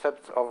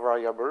subsets of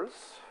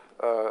variables,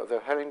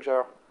 the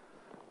Hellinger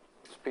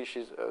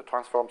species,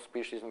 transform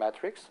species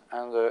matrix,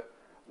 and the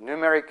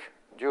numeric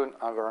Dune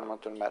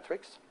environmental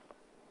matrix,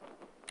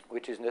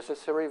 which is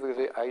necessary with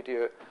the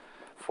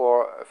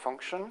ADA4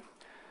 function.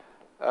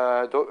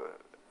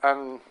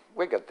 And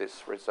we get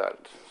this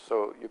result.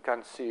 So you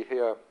can see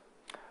here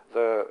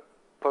the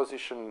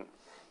position,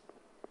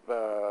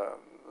 the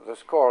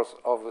scores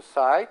of the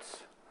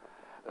sites,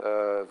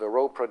 the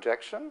row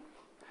projection,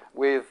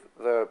 with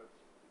the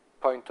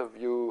point of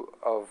view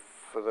of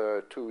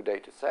the two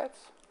data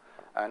sets,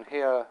 and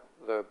here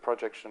the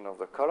projection of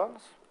the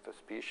columns, the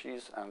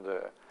species, and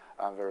the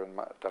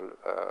environmental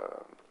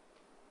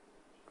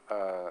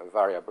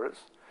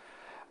variables,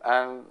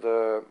 and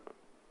the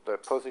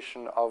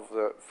position of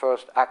the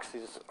first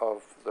axis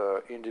of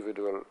the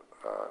individual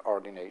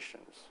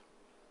ordinations.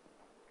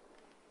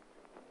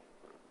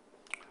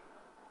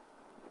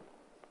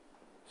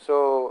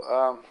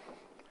 So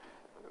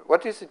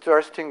what is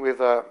interesting with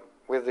the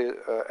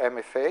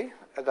MFA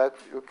is that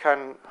you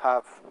can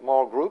have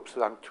more groups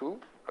than two,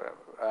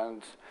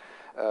 and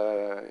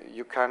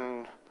you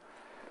can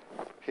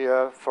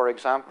here, for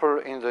example,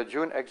 in the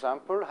Dune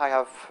example, I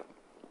have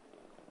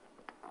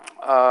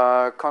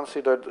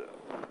considered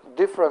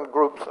different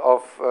groups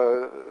of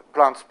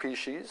plant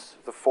species,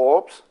 the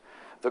forbs,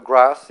 the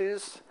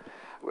grasses.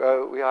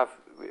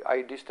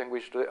 I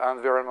distinguished the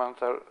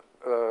environmental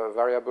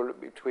variable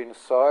between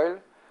soil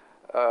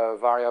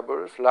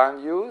variables,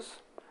 land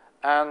use,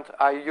 and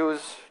I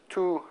use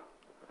two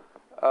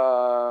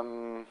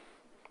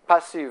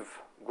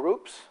passive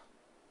groups,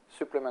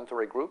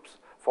 supplementary groups,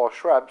 for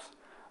shrubs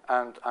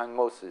and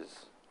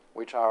mosses,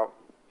 which are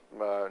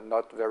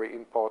not very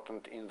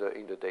important in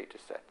the data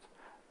set,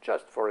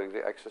 just for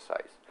the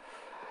exercise.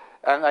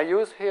 And I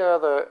use here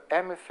the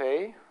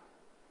MFA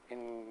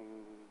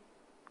in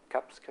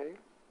cap scale.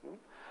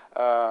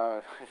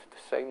 The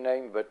same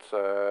name, but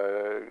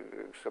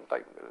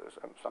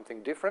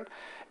something different.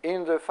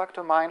 In the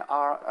FactorMine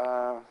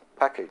R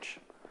package.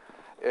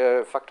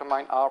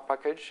 FactorMine R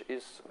package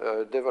is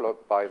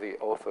developed by the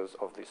authors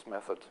of this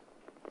method.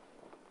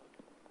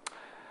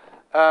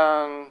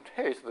 And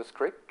here is the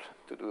script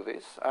to do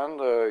this, and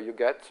you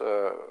get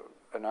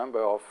a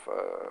number of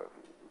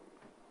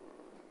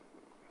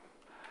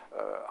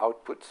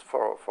outputs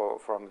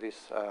from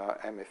this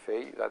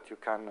MFA that you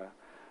can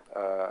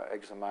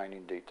examine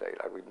in detail.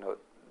 I will not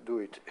do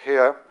it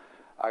here.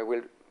 I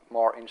will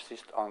more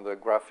insist on the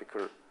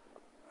graphical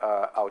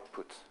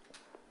outputs.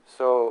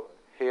 So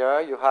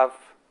here you have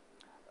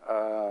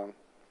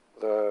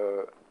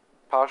the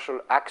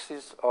partial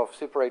axis of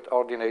separate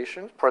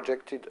ordination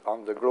projected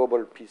on the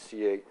global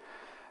PCA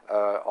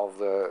of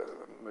the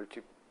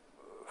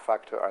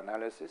multi-factor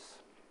analysis.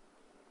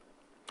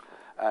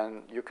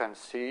 And you can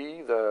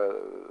see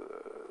the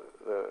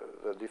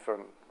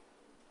different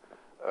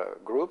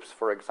groups.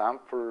 For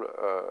example,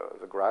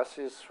 the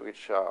grasses,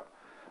 which are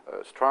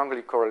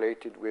strongly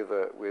correlated with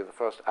the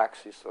first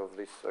axis of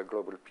this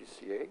global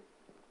PCA.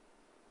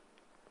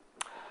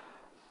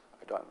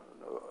 I don't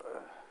know.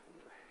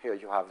 Here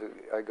you have the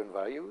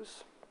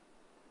eigenvalues.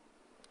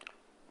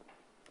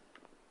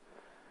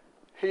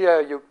 Here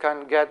you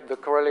can get the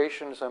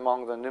correlations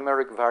among the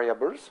numeric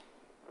variables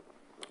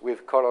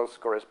with colors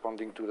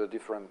corresponding to the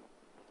different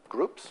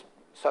groups,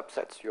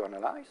 subsets you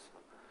analyze.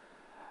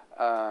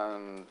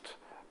 And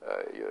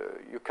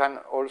you can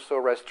also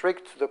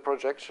restrict the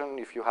projection.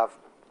 If you have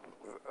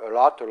a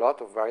lot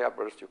of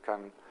variables, you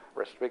can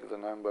restrict the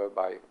number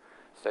by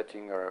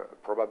setting a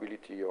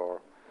probability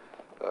or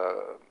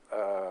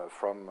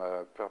from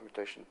a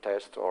permutation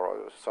test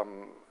or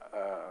some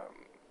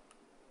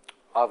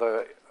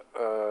other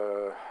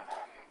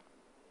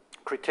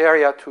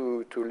criteria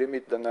to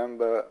limit the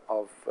number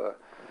of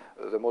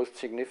the most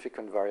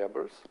significant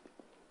variables.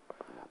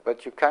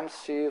 But you can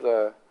see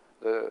the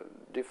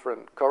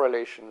different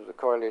correlations, the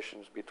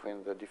correlations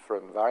between the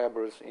different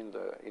variables in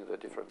the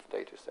different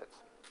data sets.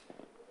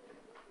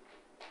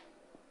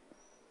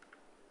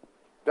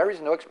 There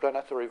is no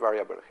explanatory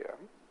variable here.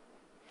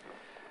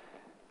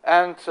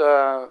 And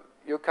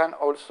you can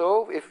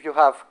also, if you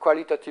have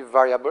qualitative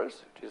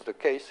variables, which is the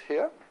case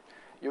here,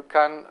 you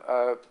can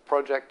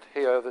project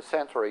here the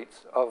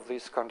centroids of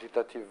these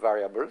quantitative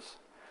variables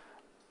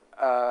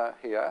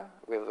here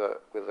with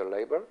a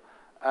label.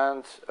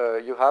 And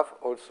you have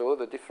also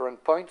the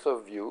different points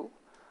of view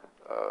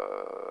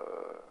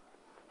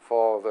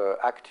for the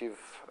active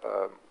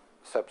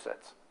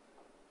subsets.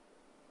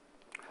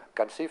 You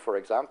can see, for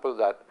example,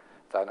 that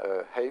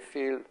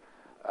Hayfield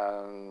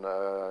and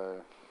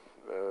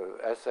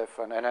SF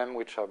and NM,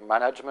 which are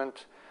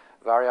management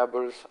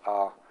variables,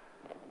 are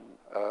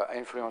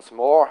influence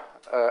more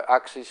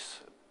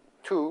axis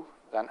 2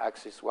 than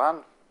axis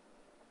 1.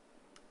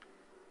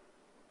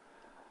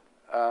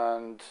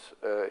 And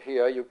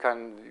here you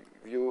can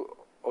view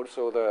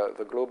also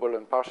the global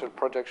and partial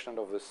projection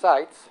of the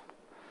sites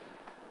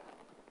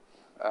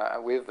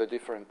with the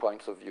different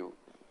points of view.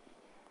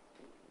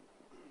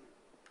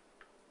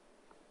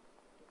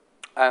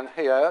 And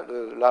here,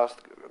 the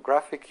last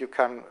graphic, you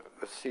can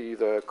see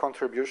the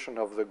contribution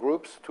of the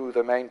groups to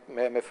the main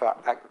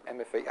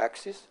MFA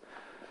axis.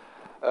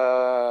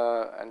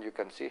 And you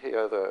can see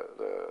here the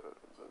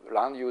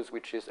land use,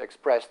 which is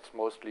expressed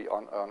mostly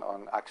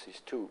on axis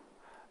 2.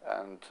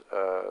 And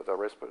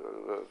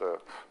the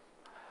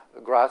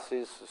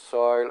grasses,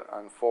 soil,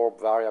 and forb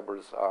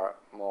variables are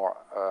more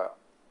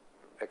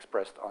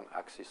expressed on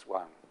axis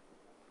 1.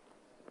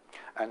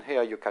 And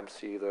here you can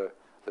see the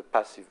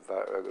passive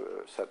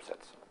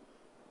subsets.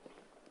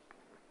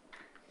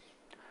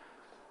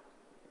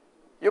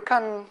 You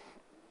can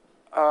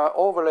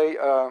overlay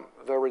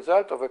the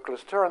result of a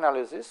cluster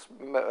analysis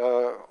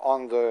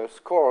on the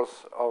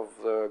scores of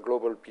the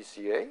global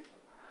PCA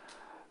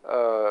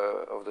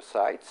of the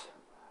sites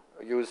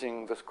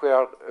using the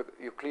squared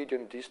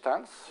Euclidean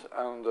distance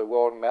and the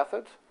Warn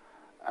method,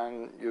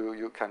 and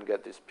you can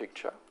get this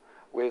picture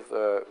with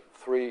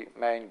 3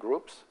 main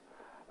groups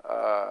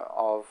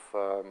of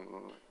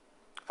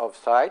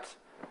sites.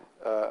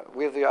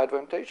 With the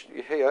advantage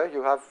here,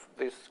 you have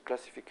this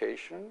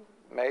classification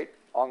made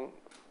on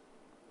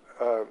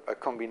a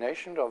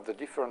combination of the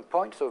different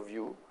points of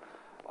view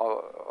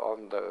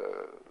on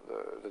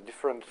the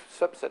different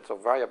subsets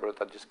of variables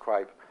that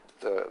describe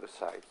the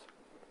sites.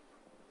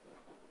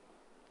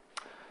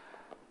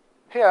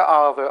 Here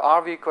are the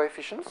RV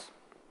coefficients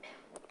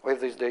with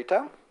this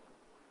data.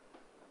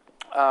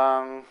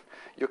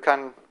 You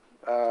can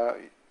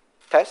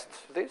test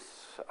this.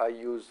 I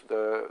use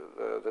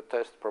the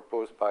test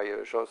proposed by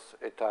Jos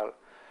et al.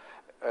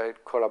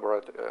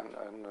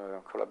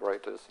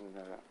 Collaborators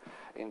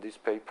in this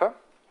paper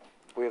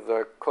with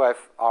the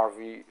coef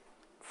RV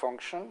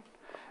function,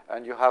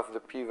 and you have the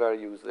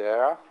p-values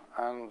there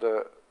and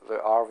the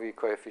RV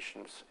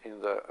coefficients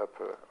in the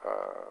upper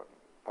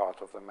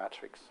part of the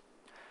matrix.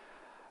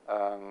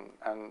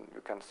 And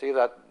you can see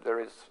that there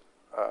is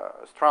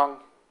a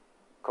strong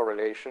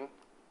correlation,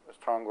 a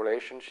strong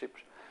relationship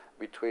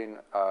between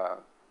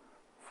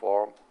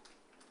form,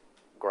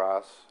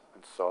 grass,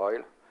 and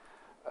soil.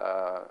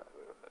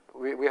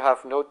 We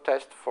have no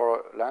test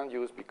for land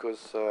use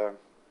because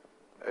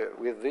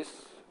with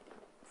this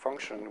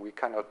function we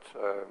cannot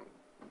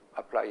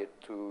apply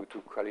it to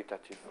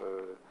qualitative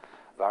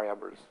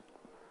variables.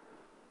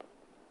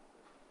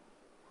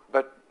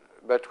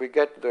 But we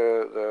get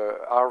the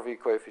RV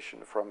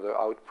coefficient from the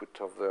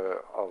output of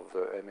the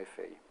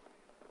MFA.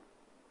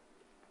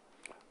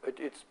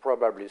 It's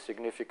probably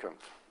significant,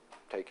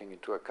 taking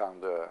into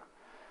account the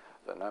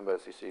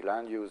numbers. You see,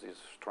 land use is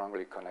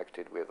strongly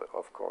connected with,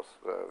 of course,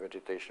 the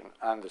vegetation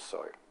and the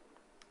soil.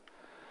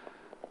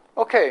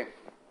 Okay.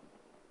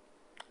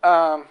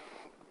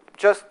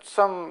 Just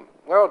some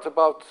words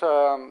about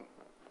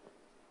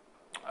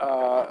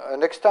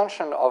an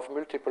extension of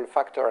multiple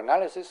factor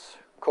analysis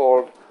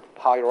called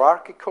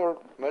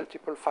hierarchical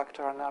multiple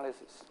factor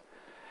analysis.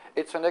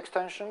 It's an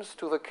extension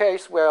to the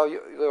case where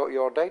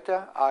your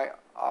data are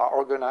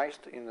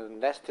organized in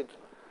nested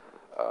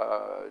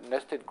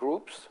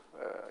groups,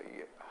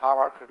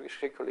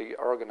 hierarchically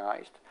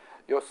organized.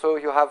 So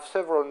you have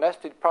several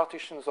nested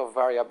partitions of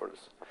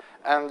variables.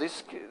 And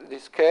this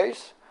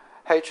case,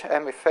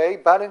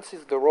 HMFA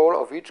balances the role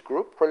of each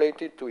group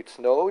related to its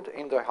node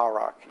in the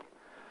hierarchy.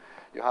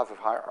 You have a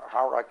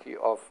hierarchy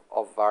of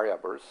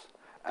variables,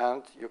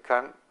 and you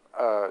can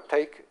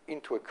take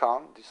into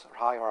account this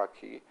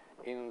hierarchy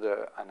in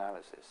the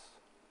analysis.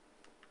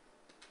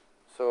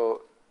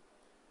 So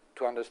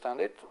to understand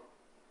it,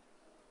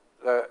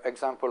 the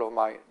example of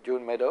my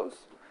dune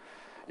meadows,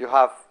 you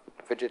have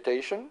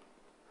vegetation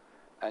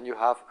and you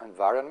have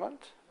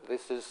environment.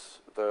 This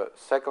is the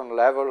second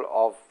level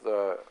of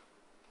the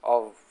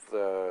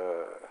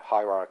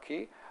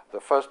hierarchy. The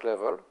first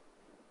level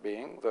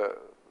being the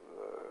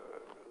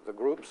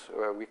groups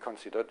we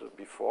considered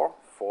before: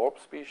 forb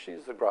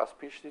species, the grass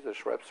species, the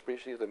shrub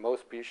species, the moss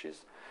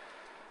species,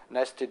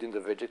 nested in the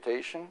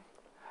vegetation,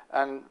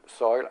 and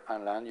soil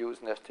and land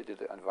use nested in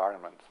the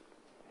environment.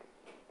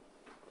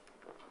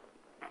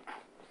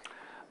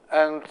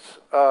 And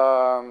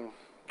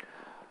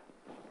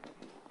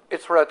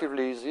it's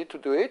relatively easy to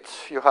do it.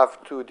 You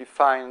have to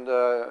define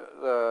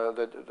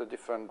the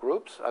different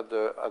groups at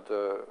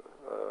the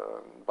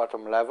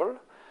bottom level.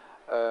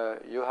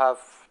 You have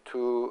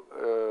to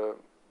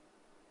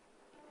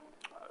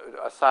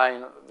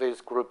assign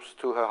these groups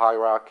to a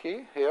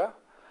hierarchy here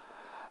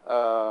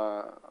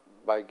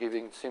by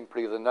giving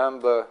simply the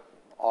number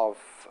of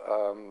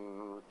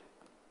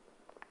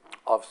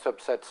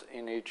subsets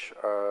in each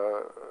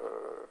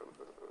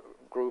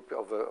group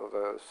of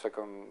the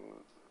second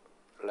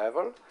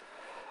level.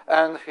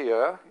 And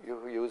here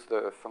you use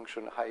the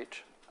function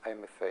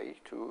HMFA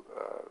to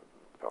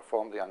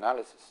perform the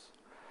analysis.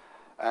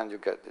 And you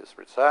get this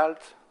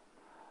result.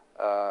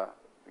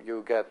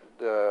 You get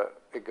the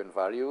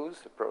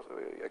eigenvalues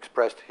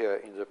expressed here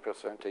in the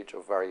percentage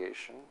of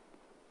variation,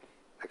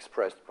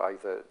 expressed by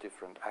the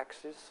different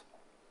axes.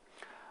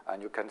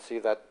 And you can see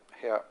that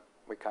here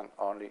we can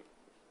only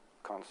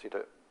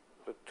consider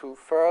the two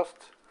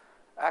first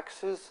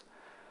axes.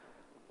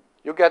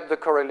 You get the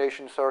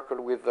correlation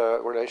circle with the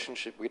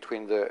relationship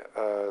between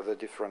the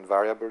different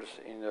variables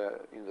in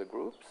the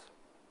groups.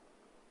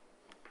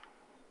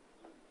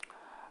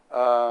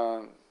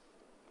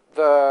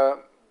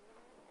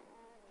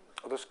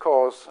 The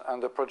scores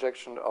and the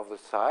projection of the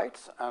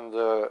sites and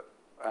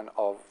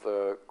of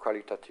the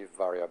qualitative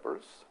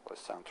variables are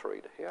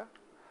centered here.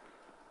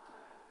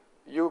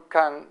 You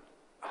can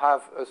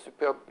have a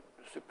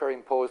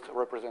superimposed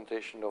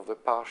representation of the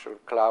partial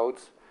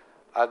clouds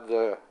at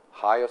the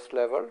highest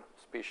level,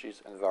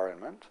 species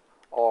environment,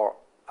 or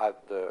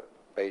at the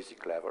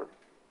basic level.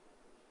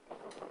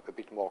 A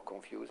bit more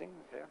confusing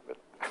here, but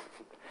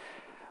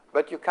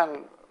but you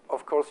can,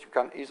 of course, you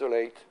can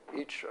isolate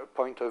each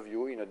point of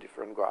view in a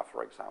different graph,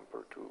 for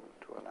example, to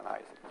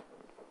analyze it.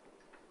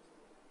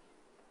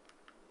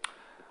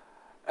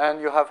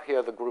 And you have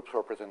here the group's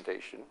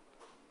representation.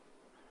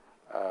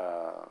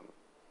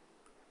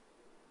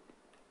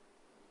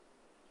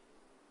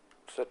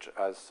 Such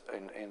as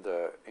in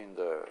the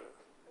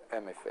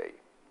MFA.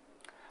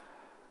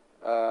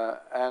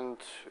 And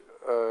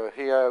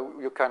here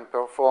you can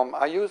perform,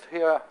 I used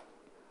here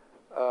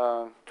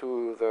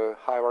to the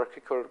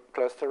hierarchical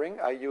clustering,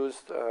 I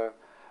used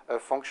a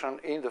function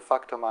in the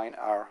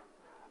FactorMineR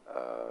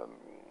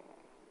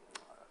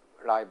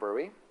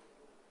library.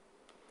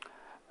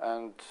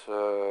 And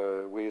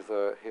with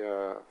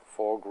here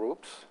 4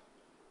 groups.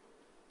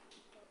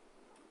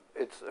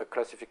 It's a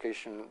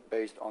classification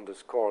based on the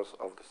scores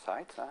of the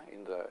sites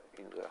in the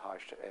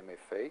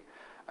HMFA,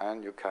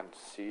 and you can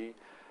see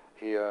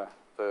here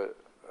the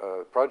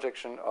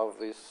projection of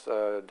this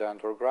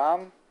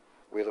dendrogram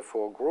with the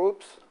 4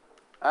 groups,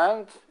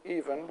 and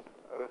even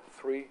a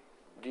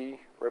 3D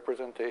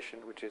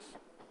representation, which is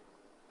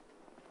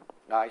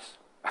nice.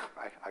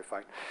 I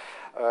find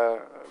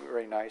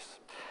very nice,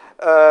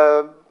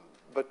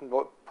 but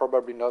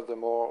probably not the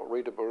more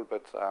readable,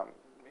 but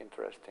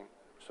interesting.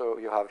 So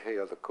you have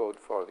here the code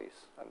for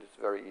this, and it's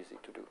very easy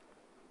to do.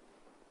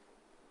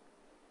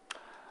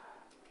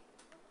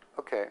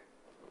 Okay.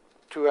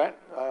 To end,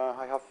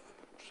 I have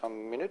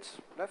some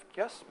minutes left.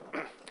 Yes.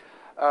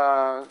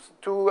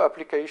 2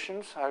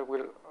 applications. I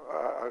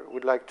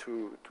would like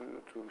to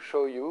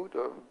show you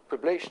the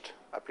published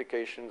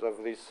applications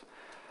of this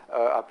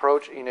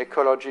approach in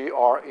ecology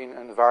or in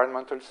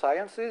environmental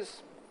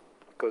sciences,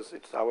 because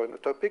it's our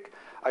topic.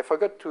 I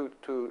forgot to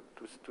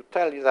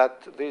tell you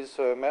that these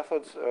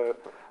methods,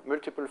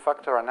 multiple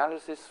factor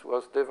analysis,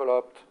 was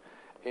developed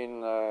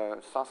in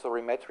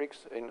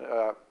sensorimetrics, in,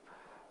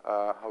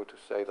 how to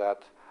say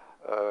that,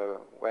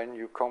 when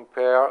you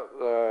compare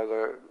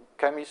the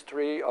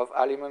chemistry of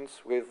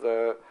elements with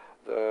the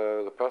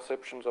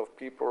perceptions of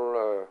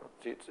people,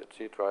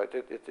 etc.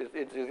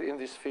 It's in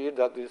this field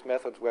that these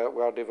methods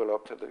were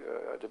developed at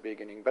the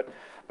beginning.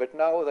 But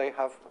now they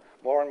have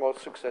more and more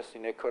success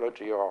in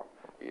ecology or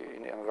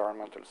in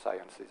environmental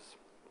sciences.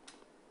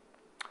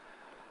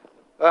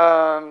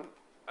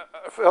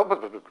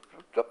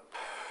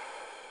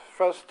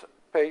 First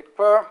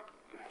paper,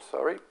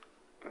 sorry,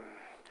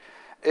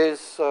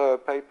 is a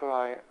paper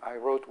I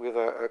wrote with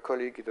a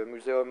colleague at the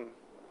Muséum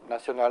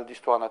National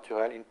d'Histoire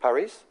Naturelle in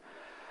Paris.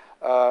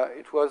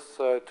 It was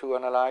to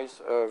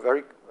analyze a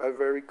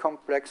very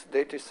complex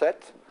data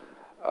set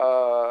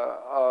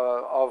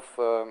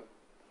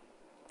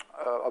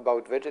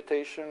about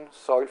vegetation,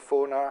 soil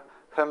fauna,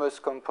 humus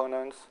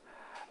components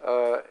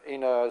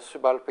in a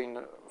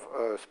subalpine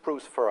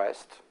spruce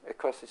forest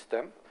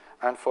ecosystem.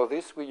 And for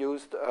this, we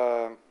used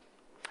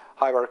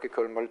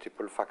hierarchical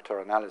multiple factor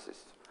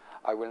analysis.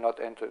 I will not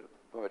enter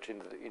much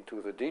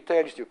into the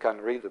details. You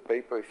can read the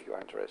paper if you are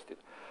interested.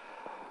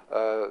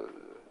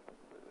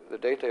 The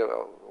data,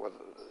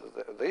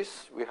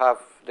 we have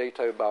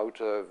data about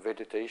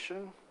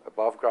vegetation,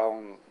 above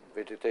ground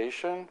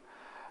vegetation.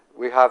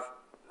 We have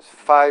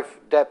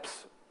 5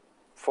 depths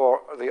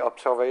for the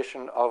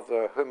observation of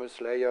the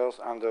humus layers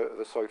and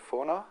the soil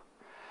fauna.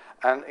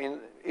 And in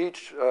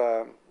each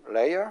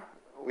layer,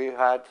 we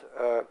had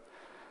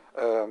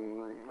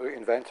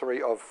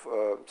inventory of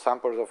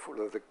samples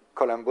of the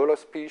Columbola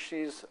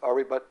species,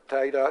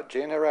 Oribatida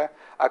genera,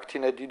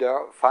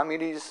 Actinidida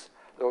families.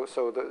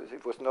 So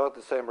it was not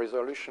the same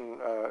resolution,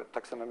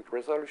 taxonomic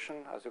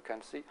resolution, as you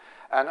can see,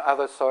 and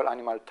other soil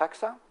animal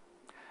taxa,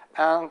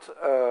 and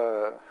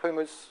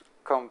humus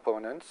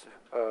components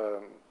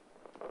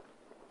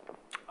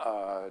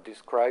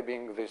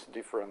describing these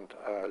different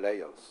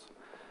layers.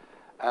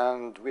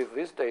 And with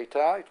this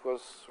data, it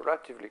was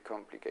relatively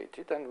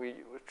complicated, and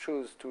we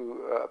choose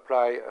to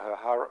apply a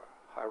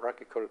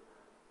hierarchical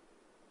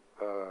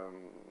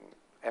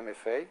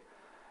MFA.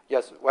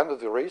 Yes, one of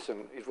the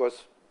reasons, it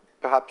was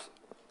perhaps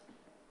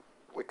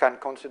we can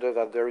consider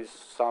that there is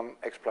some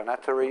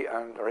explanatory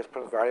and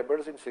response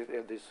variables in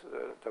this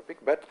topic,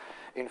 but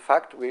in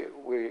fact, we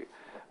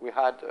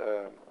had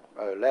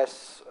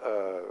less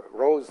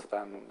rows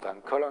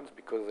than columns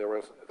because there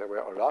were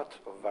a lot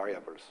of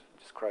variables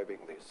describing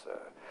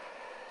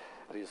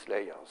these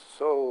layers.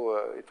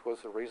 So it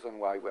was a reason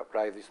why we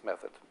applied this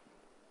method.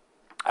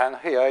 And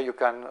here you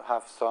can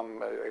have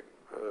some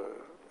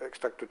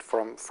extracted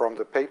from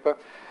the paper.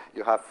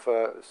 You have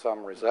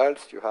some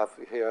results. You have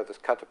here the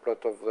scatter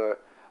plot of the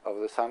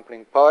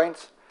sampling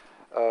points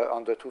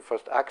on the 2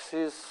 first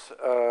axes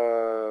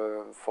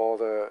for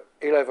the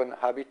 11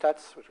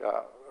 habitats, which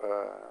are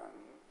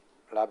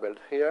labeled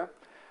here,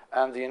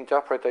 and the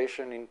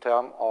interpretation in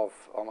terms of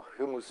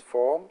humus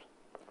formed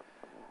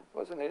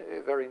was a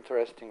very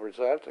interesting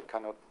result. I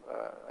cannot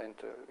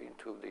enter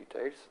into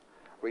details.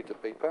 Read the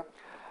paper.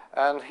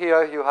 And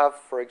here you have,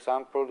 for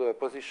example, the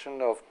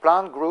position of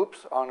plant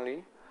groups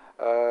only,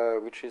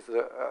 which is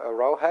the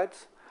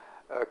arrowheads,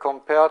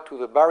 compared to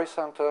the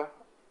barycenter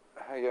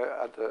here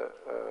at the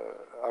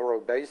arrow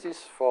basis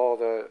for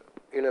the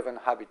 11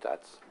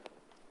 habitats.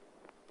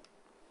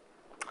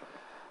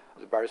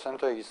 The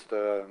barycenter is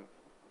the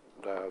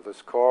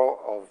score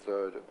of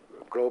the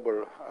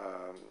global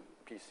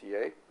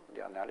PCA,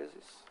 the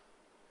analysis.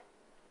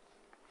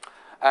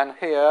 And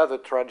here the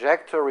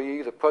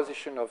trajectory, the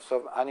position of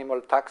some animal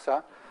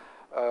taxa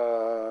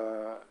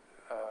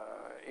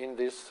in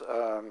this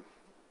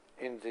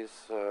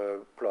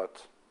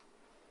plot.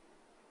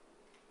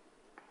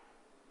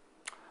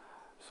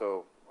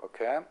 So,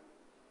 okay,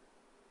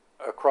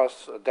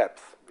 across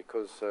depth,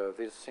 because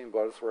these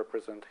symbols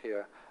represent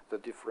here the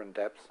different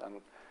depths,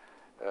 and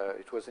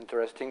it was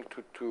interesting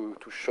to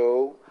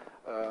show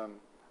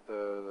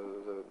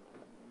the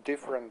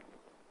different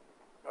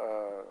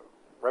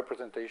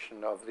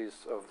representation of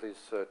these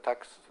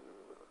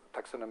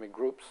taxonomic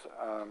groups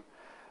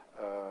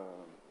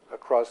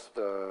across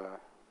the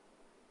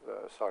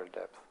soil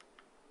depth.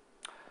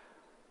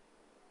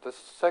 The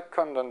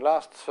second and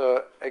last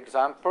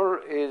example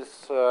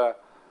is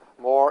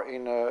more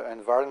in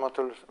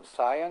environmental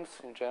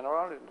science in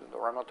general, in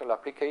environmental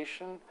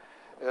application.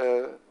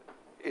 Here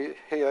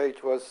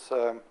it was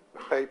a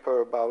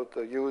paper about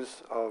the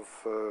use of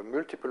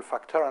multiple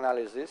factor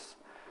analysis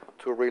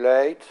to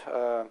relate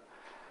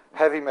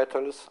heavy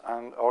metals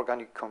and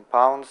organic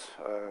compounds,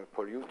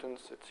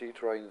 pollutants,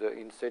 etc.,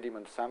 in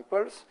sediment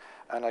samples.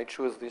 And I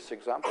choose this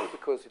example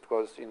because it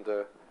was in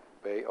the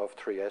Bay of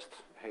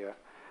Trieste here.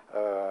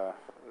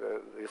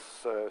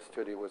 This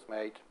study was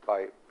made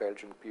by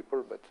Belgian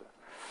people, but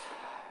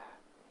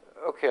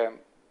okay.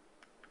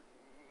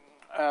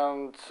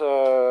 And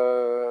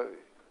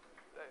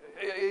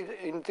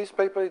in this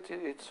paper,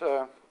 it's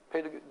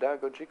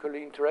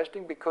pedagogically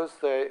interesting because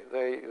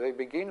they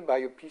begin by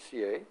a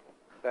PCA.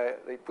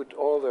 They put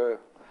all the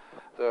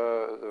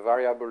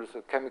variables,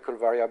 the chemical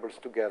variables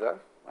together,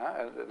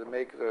 and they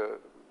make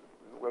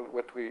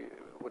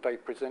what I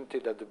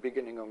presented at the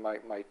beginning of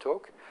my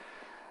talk,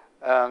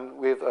 and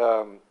with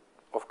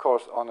of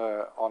course on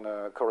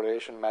a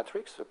correlation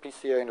matrix, a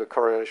PCA and a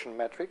correlation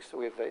matrix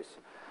with this,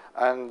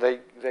 and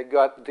they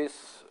got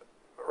this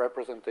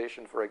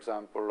representation, for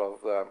example,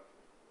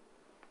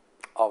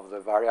 of the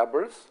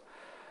variables,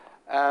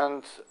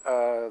 and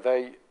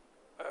they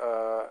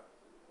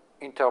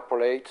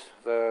interpolate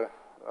the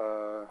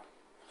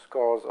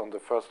scores on the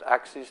first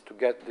axis to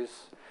get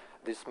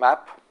this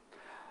map,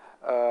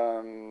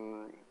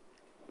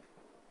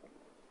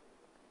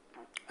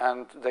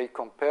 and they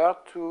compare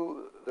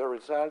to the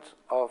results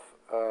of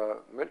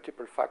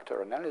multiple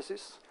factor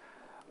analysis,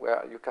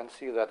 where you can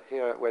see that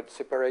here we're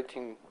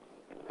separating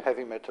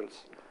heavy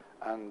metals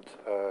and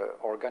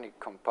organic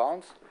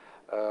compounds.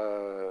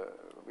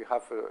 We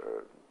have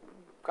a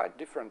quite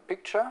different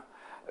picture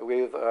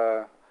with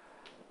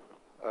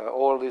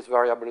all these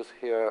variables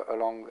here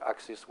along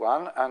axis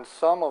 1, and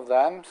some of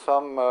them,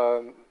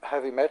 some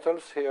heavy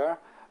metals here,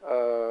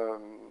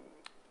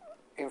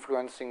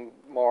 influencing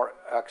more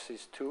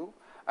axis 2.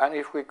 And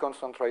if we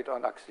concentrate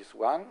on axis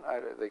 1,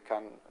 they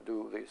can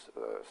do this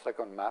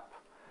second map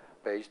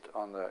based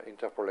on the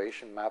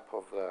interpolation map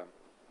of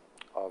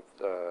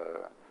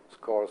the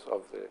scores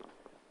of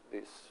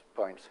these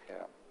points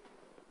here.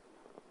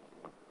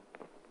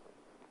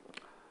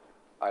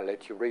 I'll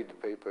let you read the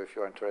paper if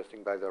you're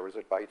interested by the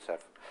result by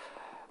itself.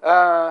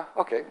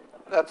 Okay,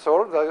 that's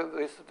all.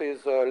 This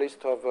is a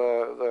list of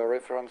the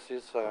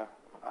references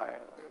I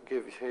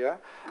give here.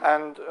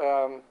 And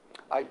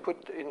I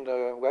put in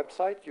the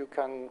website, you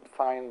can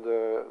find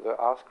the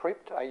R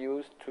script I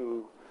used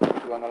to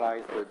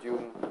analyze the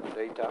Dune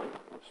data,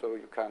 so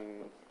you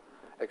can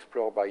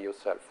explore by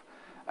yourself.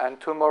 And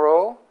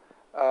tomorrow,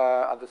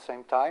 at the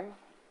same time,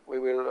 we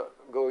will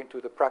go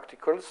into the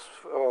practicals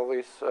for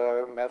this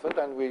method,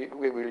 and we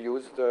will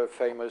use the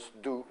famous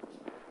Do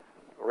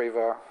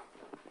River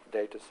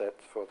data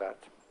set for that,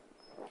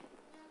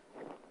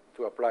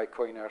 to apply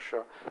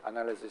co-inertia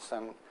analysis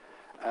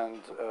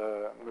and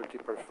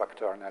multiple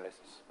factor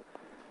analysis.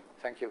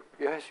 Thank you.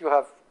 Yes, you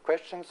have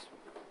questions?